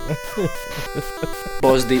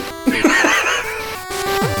 Balls deep.